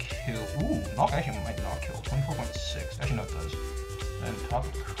 Knock, Kill. Ooh, Knock actually might not kill. 24.6. Actually, no, it does. Then top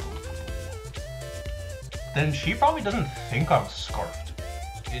Coco. Then she probably doesn't think I'm Scarfed.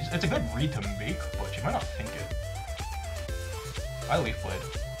 It's a good read to make, but she might not think it. I Leaf Blade.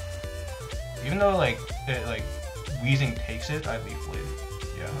 Even though like Weezing takes it, I Leaf Blade.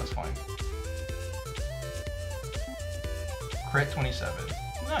 Yeah, that's fine. Crit 27.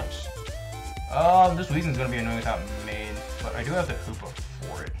 Nice. This Weezing's gonna be annoying without main, but I do have the Hoopa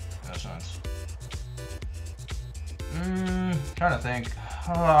for it, in a sense. Trying to think.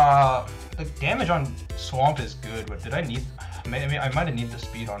 the damage on Swamp is good, but did I need... I might have needed the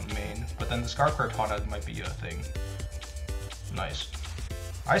speed on main, but then the Scarf Cortana might be a thing. Nice.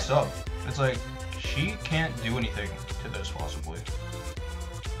 I sub. It's like, she can't do anything to this, possibly.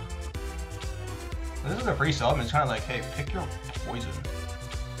 This is a free sub, and it's kind of like, hey, pick your poison.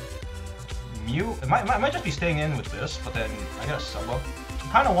 Mew, it might just be staying in with this, but then I got a sub up. I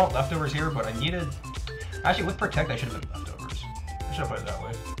kind of want leftovers here, but I needed... Actually, with Protect, I should have been leftovers. I should have put it that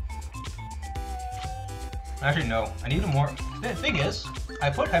way. Actually, no. I needed more. The thing is, I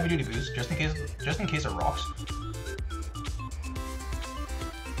put Heavy Duty Boost just in case it rocks.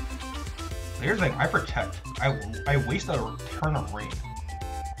 Here's the thing, I Protect. I waste a turn of rain.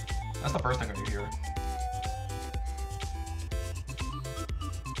 That's the first thing I do here.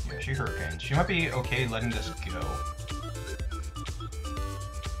 Yeah, she Hurricanes. She might be okay letting this go.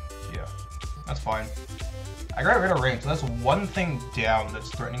 Yeah, that's fine. I got rid of rain, so that's one thing down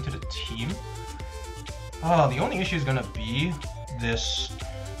that's threatening to the team. The only issue is gonna be this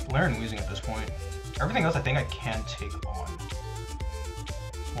Laren losing at this point. Everything else I think I can take on.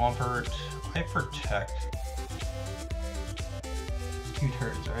 Swampert, I Protect. 2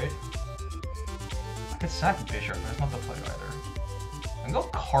 turns, right? I could sack Bishop, but that's not the play either. I can go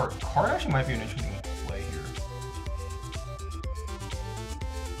Cart. Cart actually might be an interesting play here.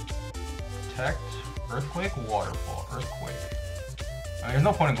 Protect, Earthquake, Waterfall. Earthquake. I mean, there's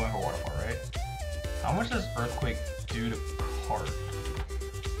no point in going for Waterfall, right? How much does Earthquake do to Cart?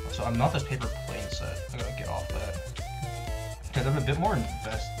 So I'm not this paper plane set. I'm gonna get off that. Because I'm a bit more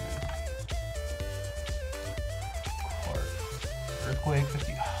invested. Cart. Earthquake,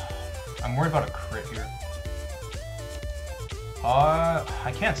 50. I'm worried about a crit here.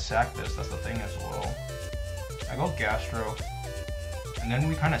 I can't sack this, that's the thing as well. I go Gastro. And then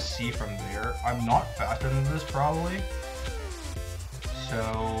we kind of see from there. I'm not faster than this probably.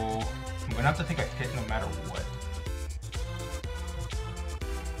 So I'm gonna have to take a hit no matter what.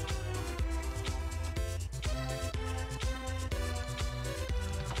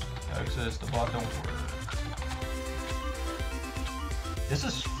 Access the bot don't work. This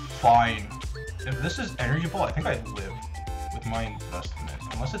is fine. If this is Energy Ball, I think I'd live with my investment.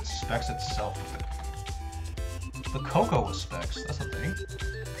 Unless it specs itself with it. The Coco was specs, that's the thing.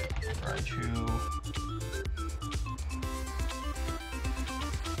 Raichu.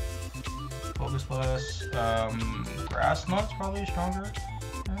 Focus Blast. Grass Knot's probably stronger.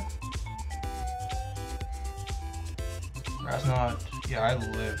 Yeah. Grass Knot. Yeah, I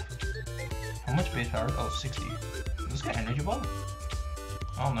live. How much base power? Oh, 60. Does this get Energy Ball?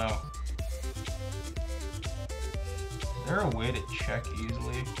 I don't know. Is there a way to check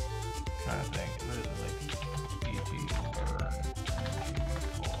easily? I'm trying to think. What is it like? BT, burn,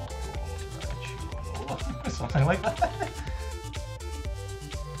 Energy Ball, Raichu, something like that.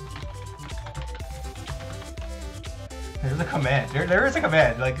 There's a command. There is a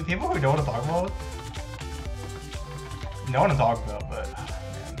command. Like, people who know what I'm talking about know what I'm talking about, but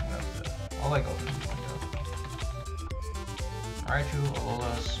man, that's it. I'll like open this window. Raichu,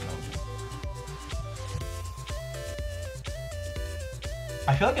 Alola, Snow.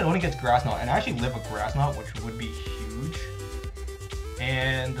 I feel like it only gets Grass Knot, and I actually live with Grass Knot, which would be huge.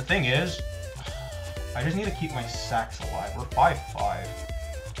 And the thing is, I just need to keep my sacks alive. We're 5-5.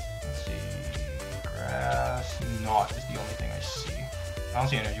 Let's see. Grass Knot is the only thing I see. I don't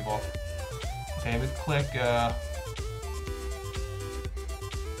see Energy Ball. Okay, we click.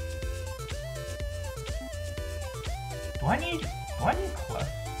 Do I need Clef?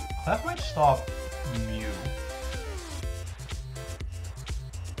 Clef might stop Mew.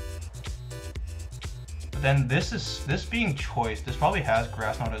 But then this being choice, this probably has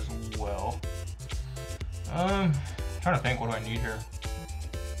Grass Knot as well. Trying to think, what do I need here?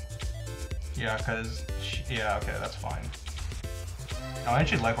 Yeah, cause yeah, okay, that's fine. Oh, and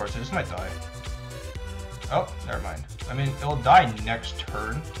she's Life Orb, so this might die. Oh, never mind. I mean, it'll die next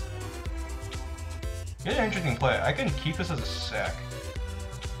turn. Here's an interesting play. I can keep this as a sack.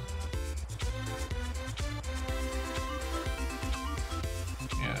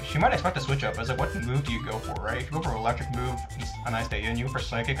 Yeah, she might expect a switch up. I was like, what move do you go for, right? If you go for electric move, and I stay in. You go for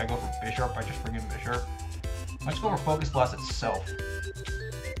psychic, I go for Bishop, I just bring in Bishop. I just go for Focus Blast itself.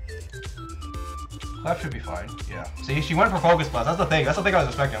 That should be fine, yeah. See, she went for Focus Blast, that's the thing I was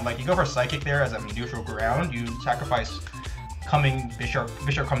expecting. I'm like, you go for Psychic there as a neutral ground, you sacrifice coming Bishop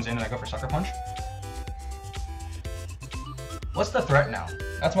comes in and I go for Sucker Punch. What's the threat now?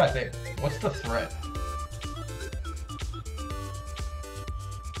 That's my thing. What's the threat?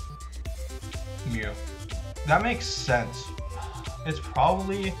 Mew. That makes sense. It's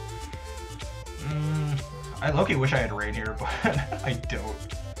probably... I low-key wish I had Rain here, but I don't.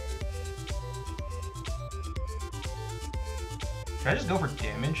 I just go for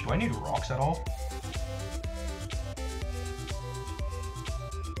damage? Do I need rocks at all?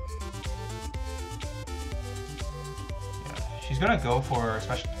 Yeah, she's gonna go for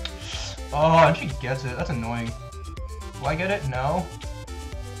special. Oh, and she gets it. That's annoying. Do I get it? No.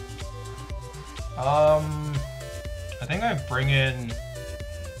 I think I bring in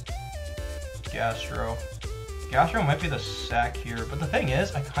Gastro. Gastro might be the sack here, but the thing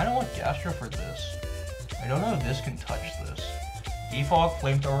is, I kind of want Gastro for this. I don't know if this can touch this. Defog,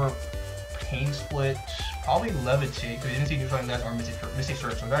 Flamethrower, Pain Split, probably Levitate, because you didn't see Neutron that or Misty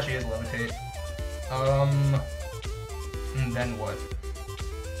Surge, so it actually is Levitate. And then what?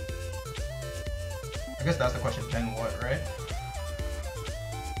 I guess that's the question, then what, right?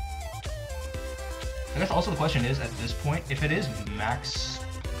 I guess also the question is, at this point, if it is max...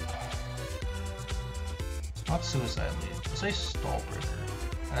 Not Suicide Lead, let's say Stallbreaker.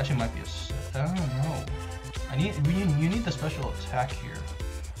 That actually might be a set. I don't know. You need the special attack here.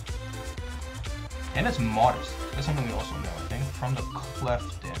 And it's modest. That's something we also know, I think, from the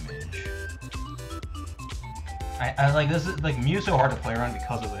cleft damage. I like this is like Mew's so hard to play around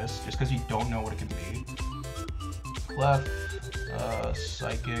because of this, just because you don't know what it can be. Cleft,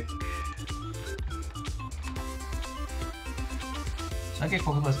 Psychic. Psychic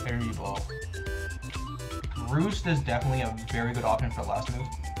Pokeball's Energy Ball. Roost is definitely a very good option for last move.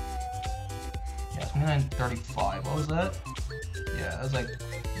 Yeah, 2935. What was that? Yeah, that was like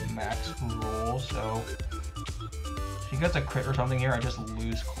max roll, so she gets a crit or something here, I just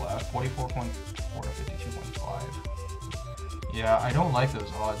lose Clef. 44.4 to 52.5. Yeah, I don't like those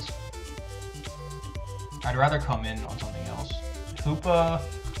odds. I'd rather come in on something else. Hoopa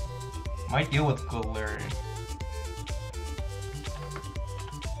might deal with Galarian.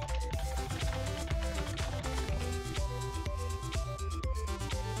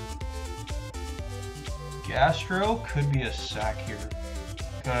 Gastro could be a sack here,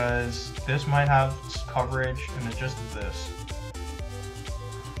 because this might have coverage and it's just this.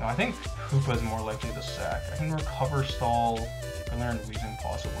 No, I think Hoopa is more likely the sack. I can recover Stall, Galarian Weezing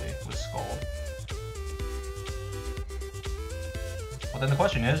possibly with Scald. But then the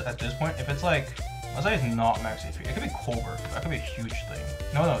question is, at this point, if it's like, let's say it's not max HP, it could be Colbert. That could be a huge thing.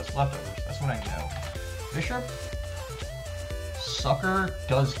 No, it's leftovers. That's what I know. Bishop, Sucker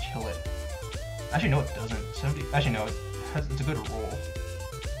does kill it. Actually, no, it doesn't. 70. Actually, no, it's a good roll.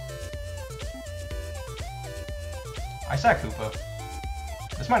 I sack Hoopa.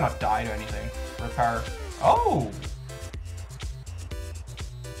 This might not die to anything. Earth Power. Oh!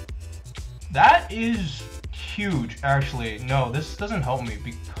 That is huge, actually. No, this doesn't help me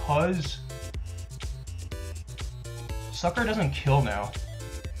because Sucker doesn't kill now.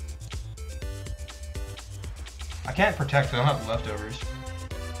 I can't protect because I don't have leftovers.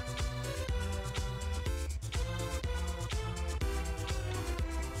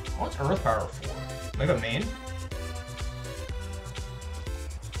 What's Earth Power for? Mega Main?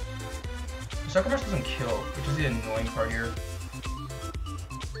 Sucker Punch doesn't kill, which is the annoying part here.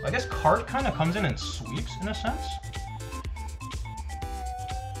 I guess Cart kind of comes in and sweeps in a sense.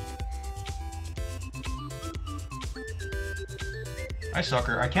 I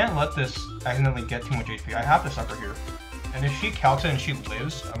Sucker. I can't let this accidentally get too much HP. I have to Sucker here. And if she calcs it and she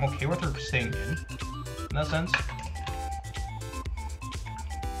lives, I'm okay with her staying in that sense.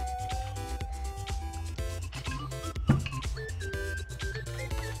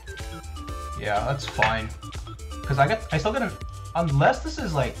 Yeah, that's fine. Because I still get an, unless this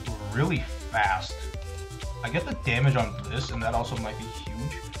is like really fast, I get the damage on this, and that also might be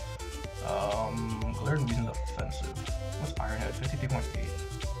huge. Galarian Weezing defensive. What's Iron Head? 53.8.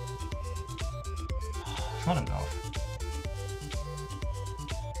 It's not enough.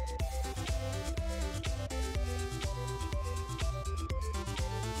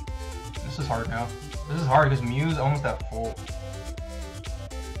 This is hard now. This is hard because Mew's almost at full.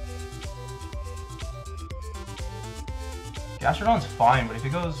 Gastrodon's fine, but if he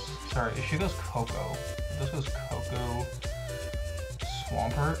goes, sorry, if she goes Coco, if this goes Coco,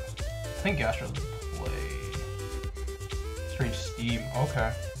 Swampert, I think Gastro's the play. Strange Steam,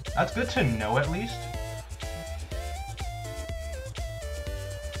 okay. That's good to know at least.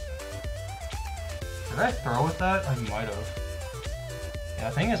 Did I throw with that? I might have. Yeah,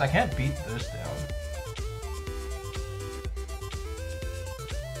 the thing is, I can't beat this down.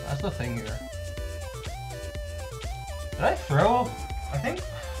 That's the thing here. Did I throw? I think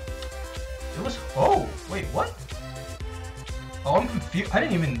it was. Oh, wait, what? Oh, I'm confused. I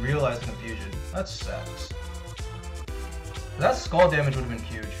didn't even realize the confusion. That sucks. That skull damage would have been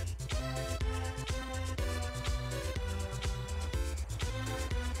huge.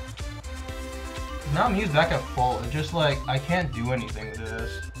 Now Mew's back at full. It's just like, I can't do anything with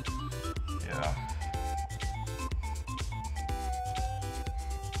this. Yeah.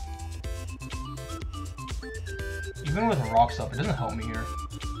 Even with rocks up, it doesn't help me here.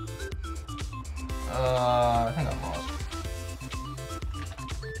 I think I lost.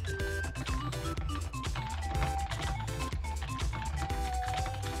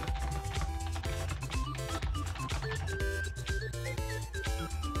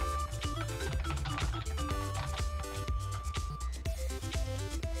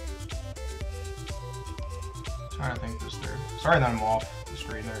 Trying to think this through. Sorry that I'm off the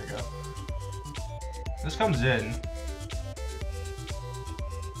screen. There you go. This comes in.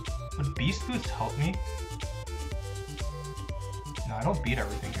 Would Beast Boost help me? No, I don't beat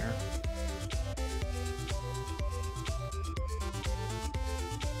everything here.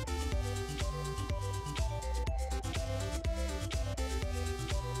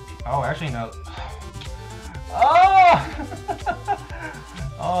 Oh, actually no. Oh!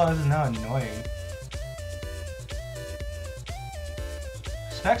 Oh, this is now annoying.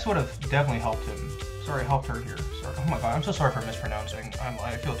 Specs would have definitely helped him. Sorry, helped her here. Sorry. Oh my god, I'm so sorry for mispronouncing.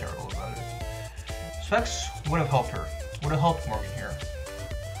 I feel terrible about it. Specs would have helped her. Would have helped Morgan here.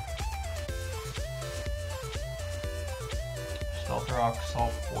 Stealth Rock,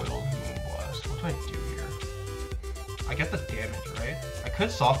 Soft-Boiled, Moonblast. What do I do here? I get the damage, right? I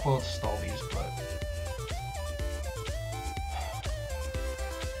could Soft-Boiled stall these, but...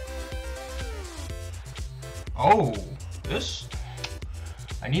 Oh! This?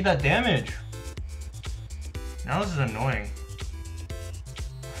 I need that damage! Now this is annoying.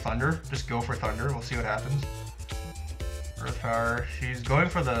 Thunder? Just go for Thunder, we'll see what happens. Earth Power, she's going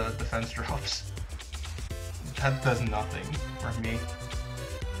for the defense drops. That does nothing for me.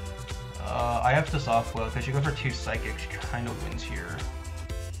 I have to soft blow because she goes for 2 psychic, she kind of wins here.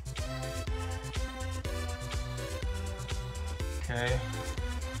 Okay.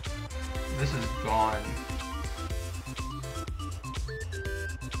 This is gone.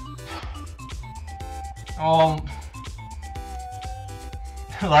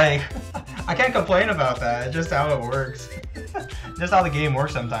 Like, I can't complain about that. It's just how it works. Just how the game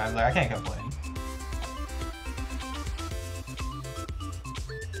works sometimes. Like, I can't complain.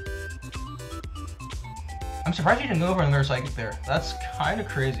 I'm surprised you didn't go for another psychic there. That's kind of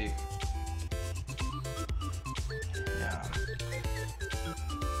crazy. Yeah.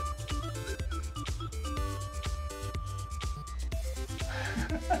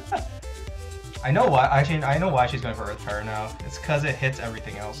 I know why. Actually, I know why she's going for Earth Power now. It's because it hits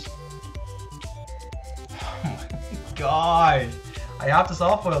everything else. Oh my god! I have to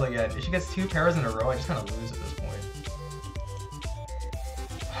soft foil again. If she gets 2 pairs in a row, I just kind of lose at this point.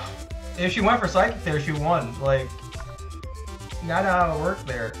 If she went for Psychic there, she won. Like, you gotta know how it worked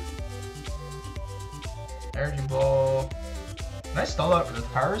there. Energy Ball. Can I stall out Earth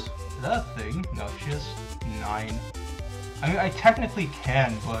Powers? Is that a thing? No, she has 9. I mean, I technically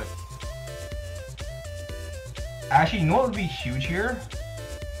can, but... Actually, you know what would be huge here?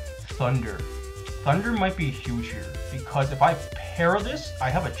 Thunder. Thunder might be huge here, because if I pair this, I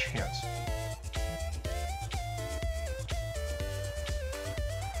have a chance.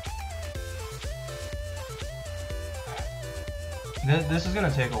 This is gonna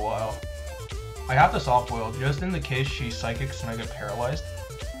take a while. I have to soft boil, just in the case she psychics and I get paralyzed.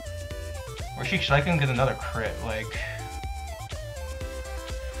 Or she psychic and gets another crit, like...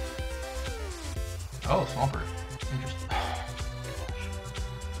 Oh, Swampert. Interesting.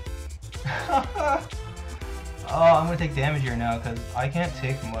 Oh, I'm gonna take damage here now because I can't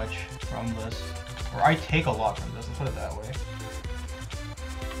take much from this. Or I take a lot from this, let's put it that way.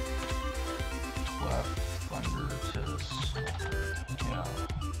 Left, Thunder to Swampert. Yeah.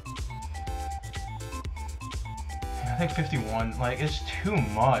 I think 51. Like, it's too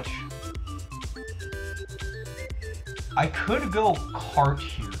much. I could go Cart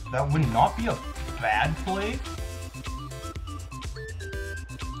here. That would not be a bad play.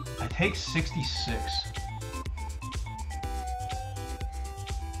 I take 66.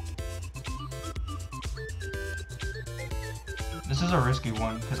 This is a risky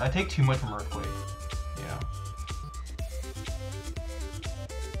one because I take too much from Earthquake. Yeah.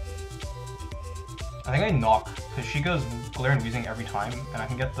 I think I knock because she goes Glare and Wheezing every time, and I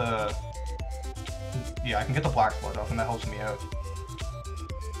can get the... Yeah, I can get the Black Sludge off, and that helps me out.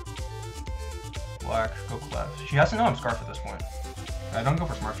 Black, go Clef. She has to know I'm Scarf at this point. I don't go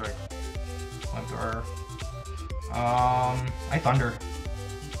for Smart Strike. Flamethrower. I Thunder.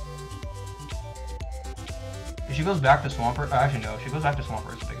 If she goes back to Swampert, actually no, if she goes back to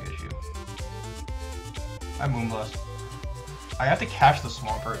Swampert, it's a big issue. I Moonblast. I have to catch the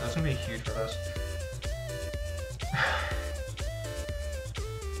Swampert, that's gonna be huge for this.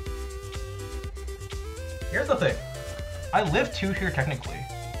 Here's the thing. I live 2 here technically.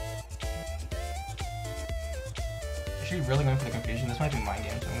 Is she really going for the confusion? This might be mind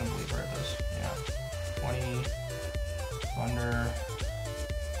games, so I'm gonna believe her at this. Yeah. 20. Thunder.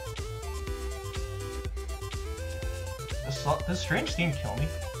 Does Strange Steam kill me?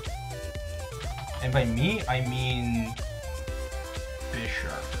 And by me, I mean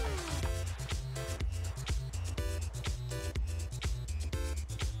Bisharp.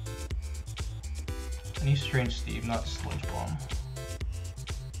 I need Strange Steve, not Sludge Bomb.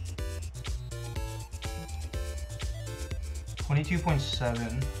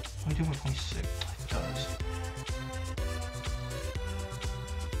 $22.7, $22.26. It does.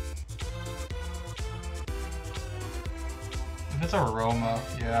 If it's Aroma,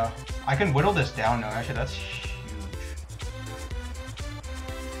 yeah. I can whittle this down now, actually, that's huge.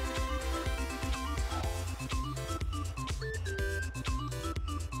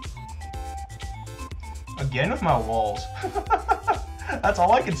 Again with my walls. That's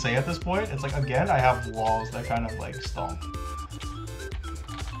all I can say at this point. It's like, again, I have walls that kind of like stomp.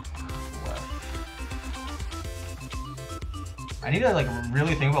 Left. I need to like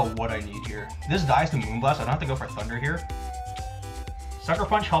really think about what I need here. This dies to Moonblast, I don't have to go for Thunder here. Sucker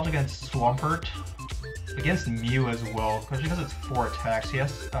Punch helps against Swampert. Against Mew as well, because it's 4 attacks. She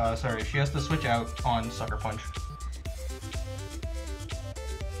has, she has to switch out on Sucker Punch.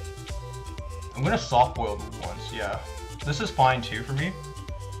 I'm gonna soft boil once, yeah. This is fine too for me.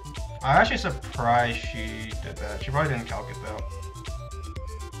 I'm actually surprised she did that. She probably didn't calc it though.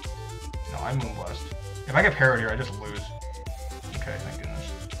 No, I'm Moonblast. If I get parried here, I just lose. Okay, thank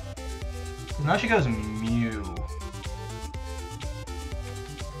goodness. Now she goes Mew.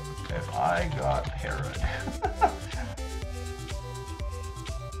 If I got parried.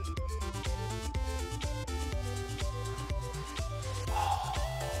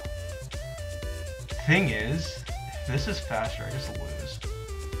 Thing is, if this is faster, I just lose.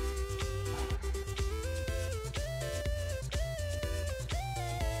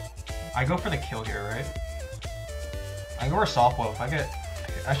 I go for the kill here, right? I go for softball. If I get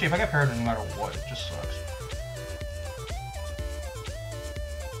parried no matter what, it just sucks.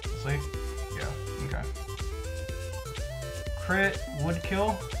 See? Yeah, okay. Crit would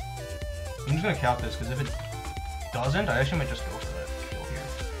kill. I'm just gonna count this because if it doesn't, I actually might just go for that kill here.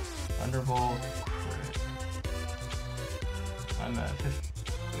 Thunderbolt. I'm at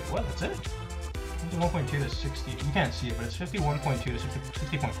 50. Wait, what? That's it? 51.2 to 60. You can't see it, but it's 51.2 to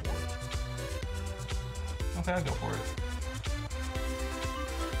 60.4. Okay, I'll go for it.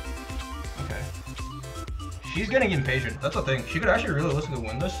 Okay. She's getting impatient. That's the thing. She could actually realistically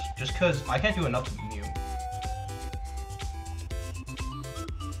win this just because I can't do enough to Mew.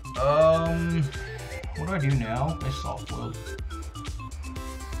 What do I do now? I soft boiled.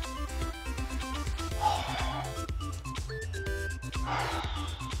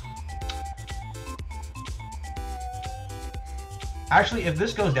 Actually, if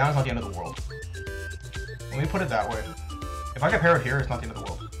this goes down, it's not the end of the world. Let me put it that way. If I get parried here, it's not the end of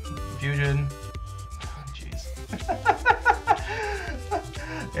the world. Fusion. Jeez.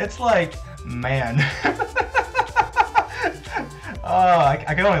 It's like, man.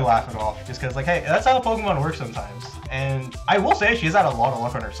 I can only laugh it off just because, like, hey, that's how Pokemon works sometimes. And I will say she's had a lot of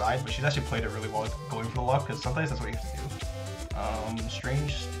luck on her side, but she's actually played it really well going for the luck because sometimes that's what you have to do.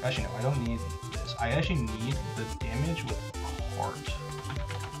 Strange. Actually, no, I don't need this. I actually need the damage with heart.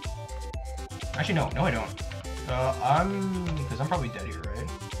 Actually, no, I don't. Because I'm probably dead here, right?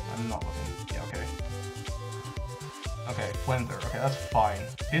 I'm not looking. Yeah, okay. Okay, Flamethrower. Okay, that's fine.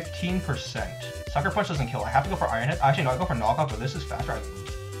 15%. Sucker Punch doesn't kill. I have to go for Iron Head. Actually, no, I go for Knockoff, but this is faster. I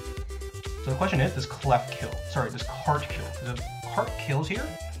lose. So the question is, does Clef kill? Sorry, does Heart kill? Because if Heart kills here,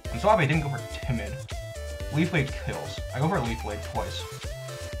 I'm so happy I didn't go for Timid. Leaf Blade kills. I go for Leaf Blade twice.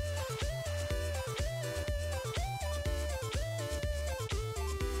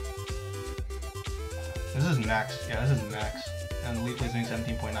 This is max. Yeah, this is max. And Leaf Blade's doing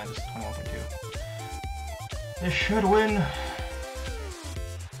 17.9, this is 21.2. This should win.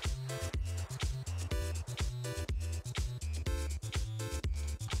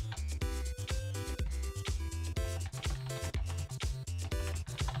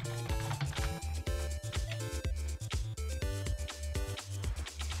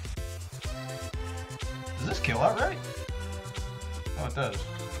 Does this kill outright? Oh, it does.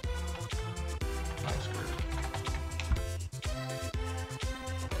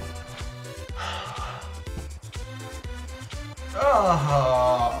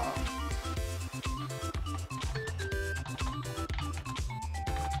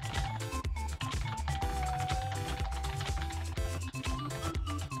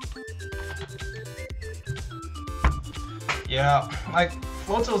 Yeah, like,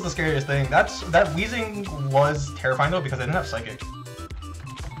 Floatzel was the scariest thing. That wheezing was terrifying though because I didn't have Psychic.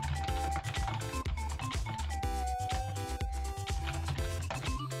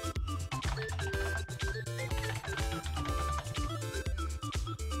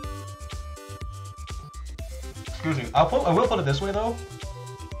 Excuse me. I will put it this way though.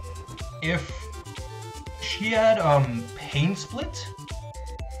 If she had Pain Split,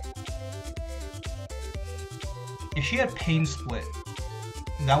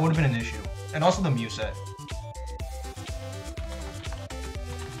 that would have been an issue. And also the Mew set.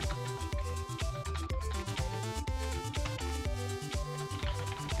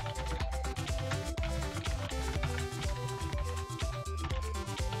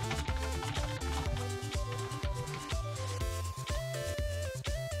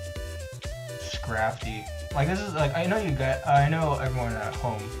 Scrafty. Like, this is like, I know everyone at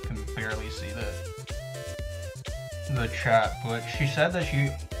home can barely see the chat, but she said that she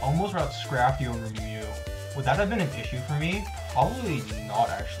almost brought Scrafty over Mew. Would that have been an issue for me? Probably not,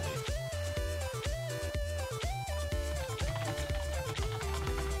 actually.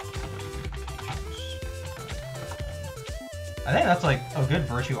 I think that's like a good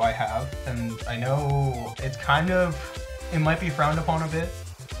virtue I have, and I know it's it might be frowned upon a bit,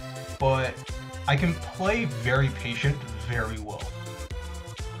 but I can play very patient very well.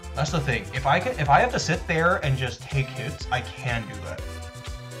 That's the thing. If I have to sit there and just take hits, I can do that.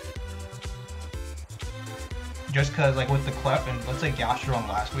 Just cause like with the Clef and let's say Gastrodon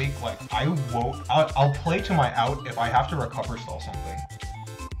last week, like I'll play to my out if I have to recover stall something.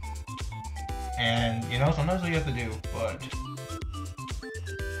 And you know, sometimes what you have to do, but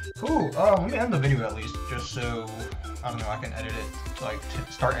let me end the video at least, just so I don't know, I can edit it, like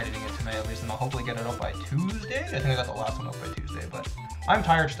start editing it tonight at least, and I'll hopefully get it up by Tuesday. I think I got the last one up by Tuesday, but I'm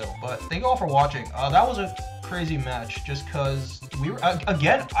tired still. But thank you all for watching. That was a crazy match, just cause we were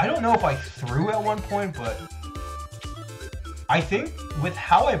again. I don't know if I threw at one point, but I think with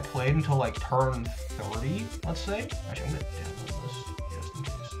how I played until like turn 30, let's say. Actually, I'm gonna download this just in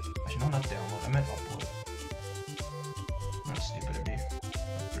case. Actually, no, not download. I meant upload. That's stupid of me.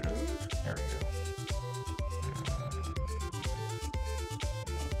 There we go.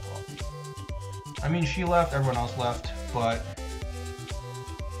 I mean, she left, everyone else left, but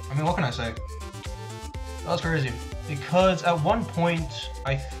I mean, what can I say? That was crazy. Because at one point,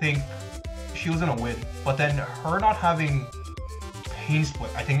 I think she was gonna win, but then her not having Pain Split,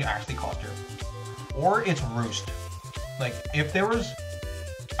 I think it actually cost her. Or it's Roost. Like, if there was...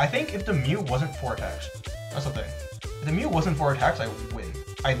 I think if the Mew wasn't 4 attacks, that's the thing. If the Mew wasn't 4 attacks, I would win.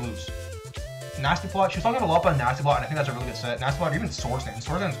 I'd lose. Nasty Plot, she was talking a lot about Nasty Plot, and I think that's a really good set. Nasty Plot, or even Swords Dance.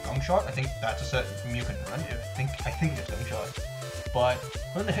 Swords Dance Gunk Shot, I think that's a set Mew can run. I think it's Gunk Shot. But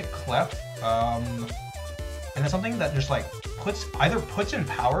when they hit Clef, and it's something that just like either puts in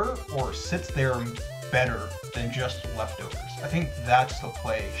power or sits there better than just leftovers. I think that's the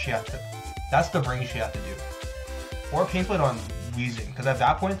play that's the bring she had to do. Or Pain Split on Wheezing, because at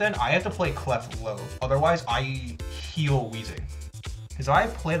that point then, I have to play Clef low. Otherwise, I heal Wheezing. Because if I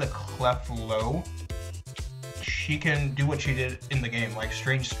play the Clef low, she can do what she did in the game, like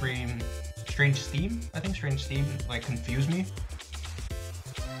Strange Steam, like confuse me.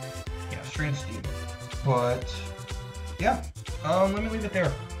 Yeah, Strange Steam. But yeah, let me leave it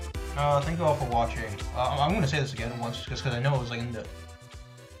there. Thank you all for watching. I'm gonna say this again once, just because I know it was like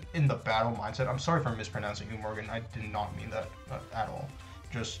in the battle mindset. I'm sorry for mispronouncing you, Morgan. I did not mean that at all.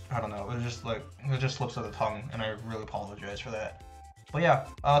 Just, I don't know. It just slips of the tongue, and I really apologize for that. But yeah,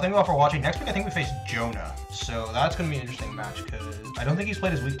 thank you all for watching. Next week, I think we face Jonah, so that's gonna be an interesting match because I don't think he's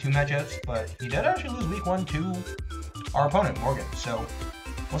played his week 2 match yet, but he did actually lose week 1 to our opponent, Morgan. So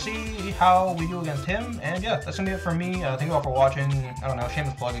we'll see how we do against him, and yeah, that's gonna be it for me. Thank you all for watching. I don't know,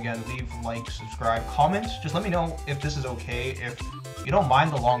 shameless plug again. Leave, like, subscribe, comment. Just let me know if this is okay. If you don't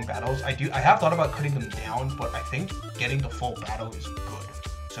mind the long battles, I have thought about cutting them down, but I think getting the full battle is good.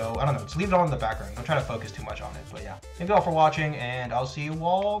 So I don't know, just leave it all in the background. Don't try to focus too much on it, but yeah. Thank you all for watching, and I'll see you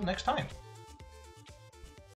all next time.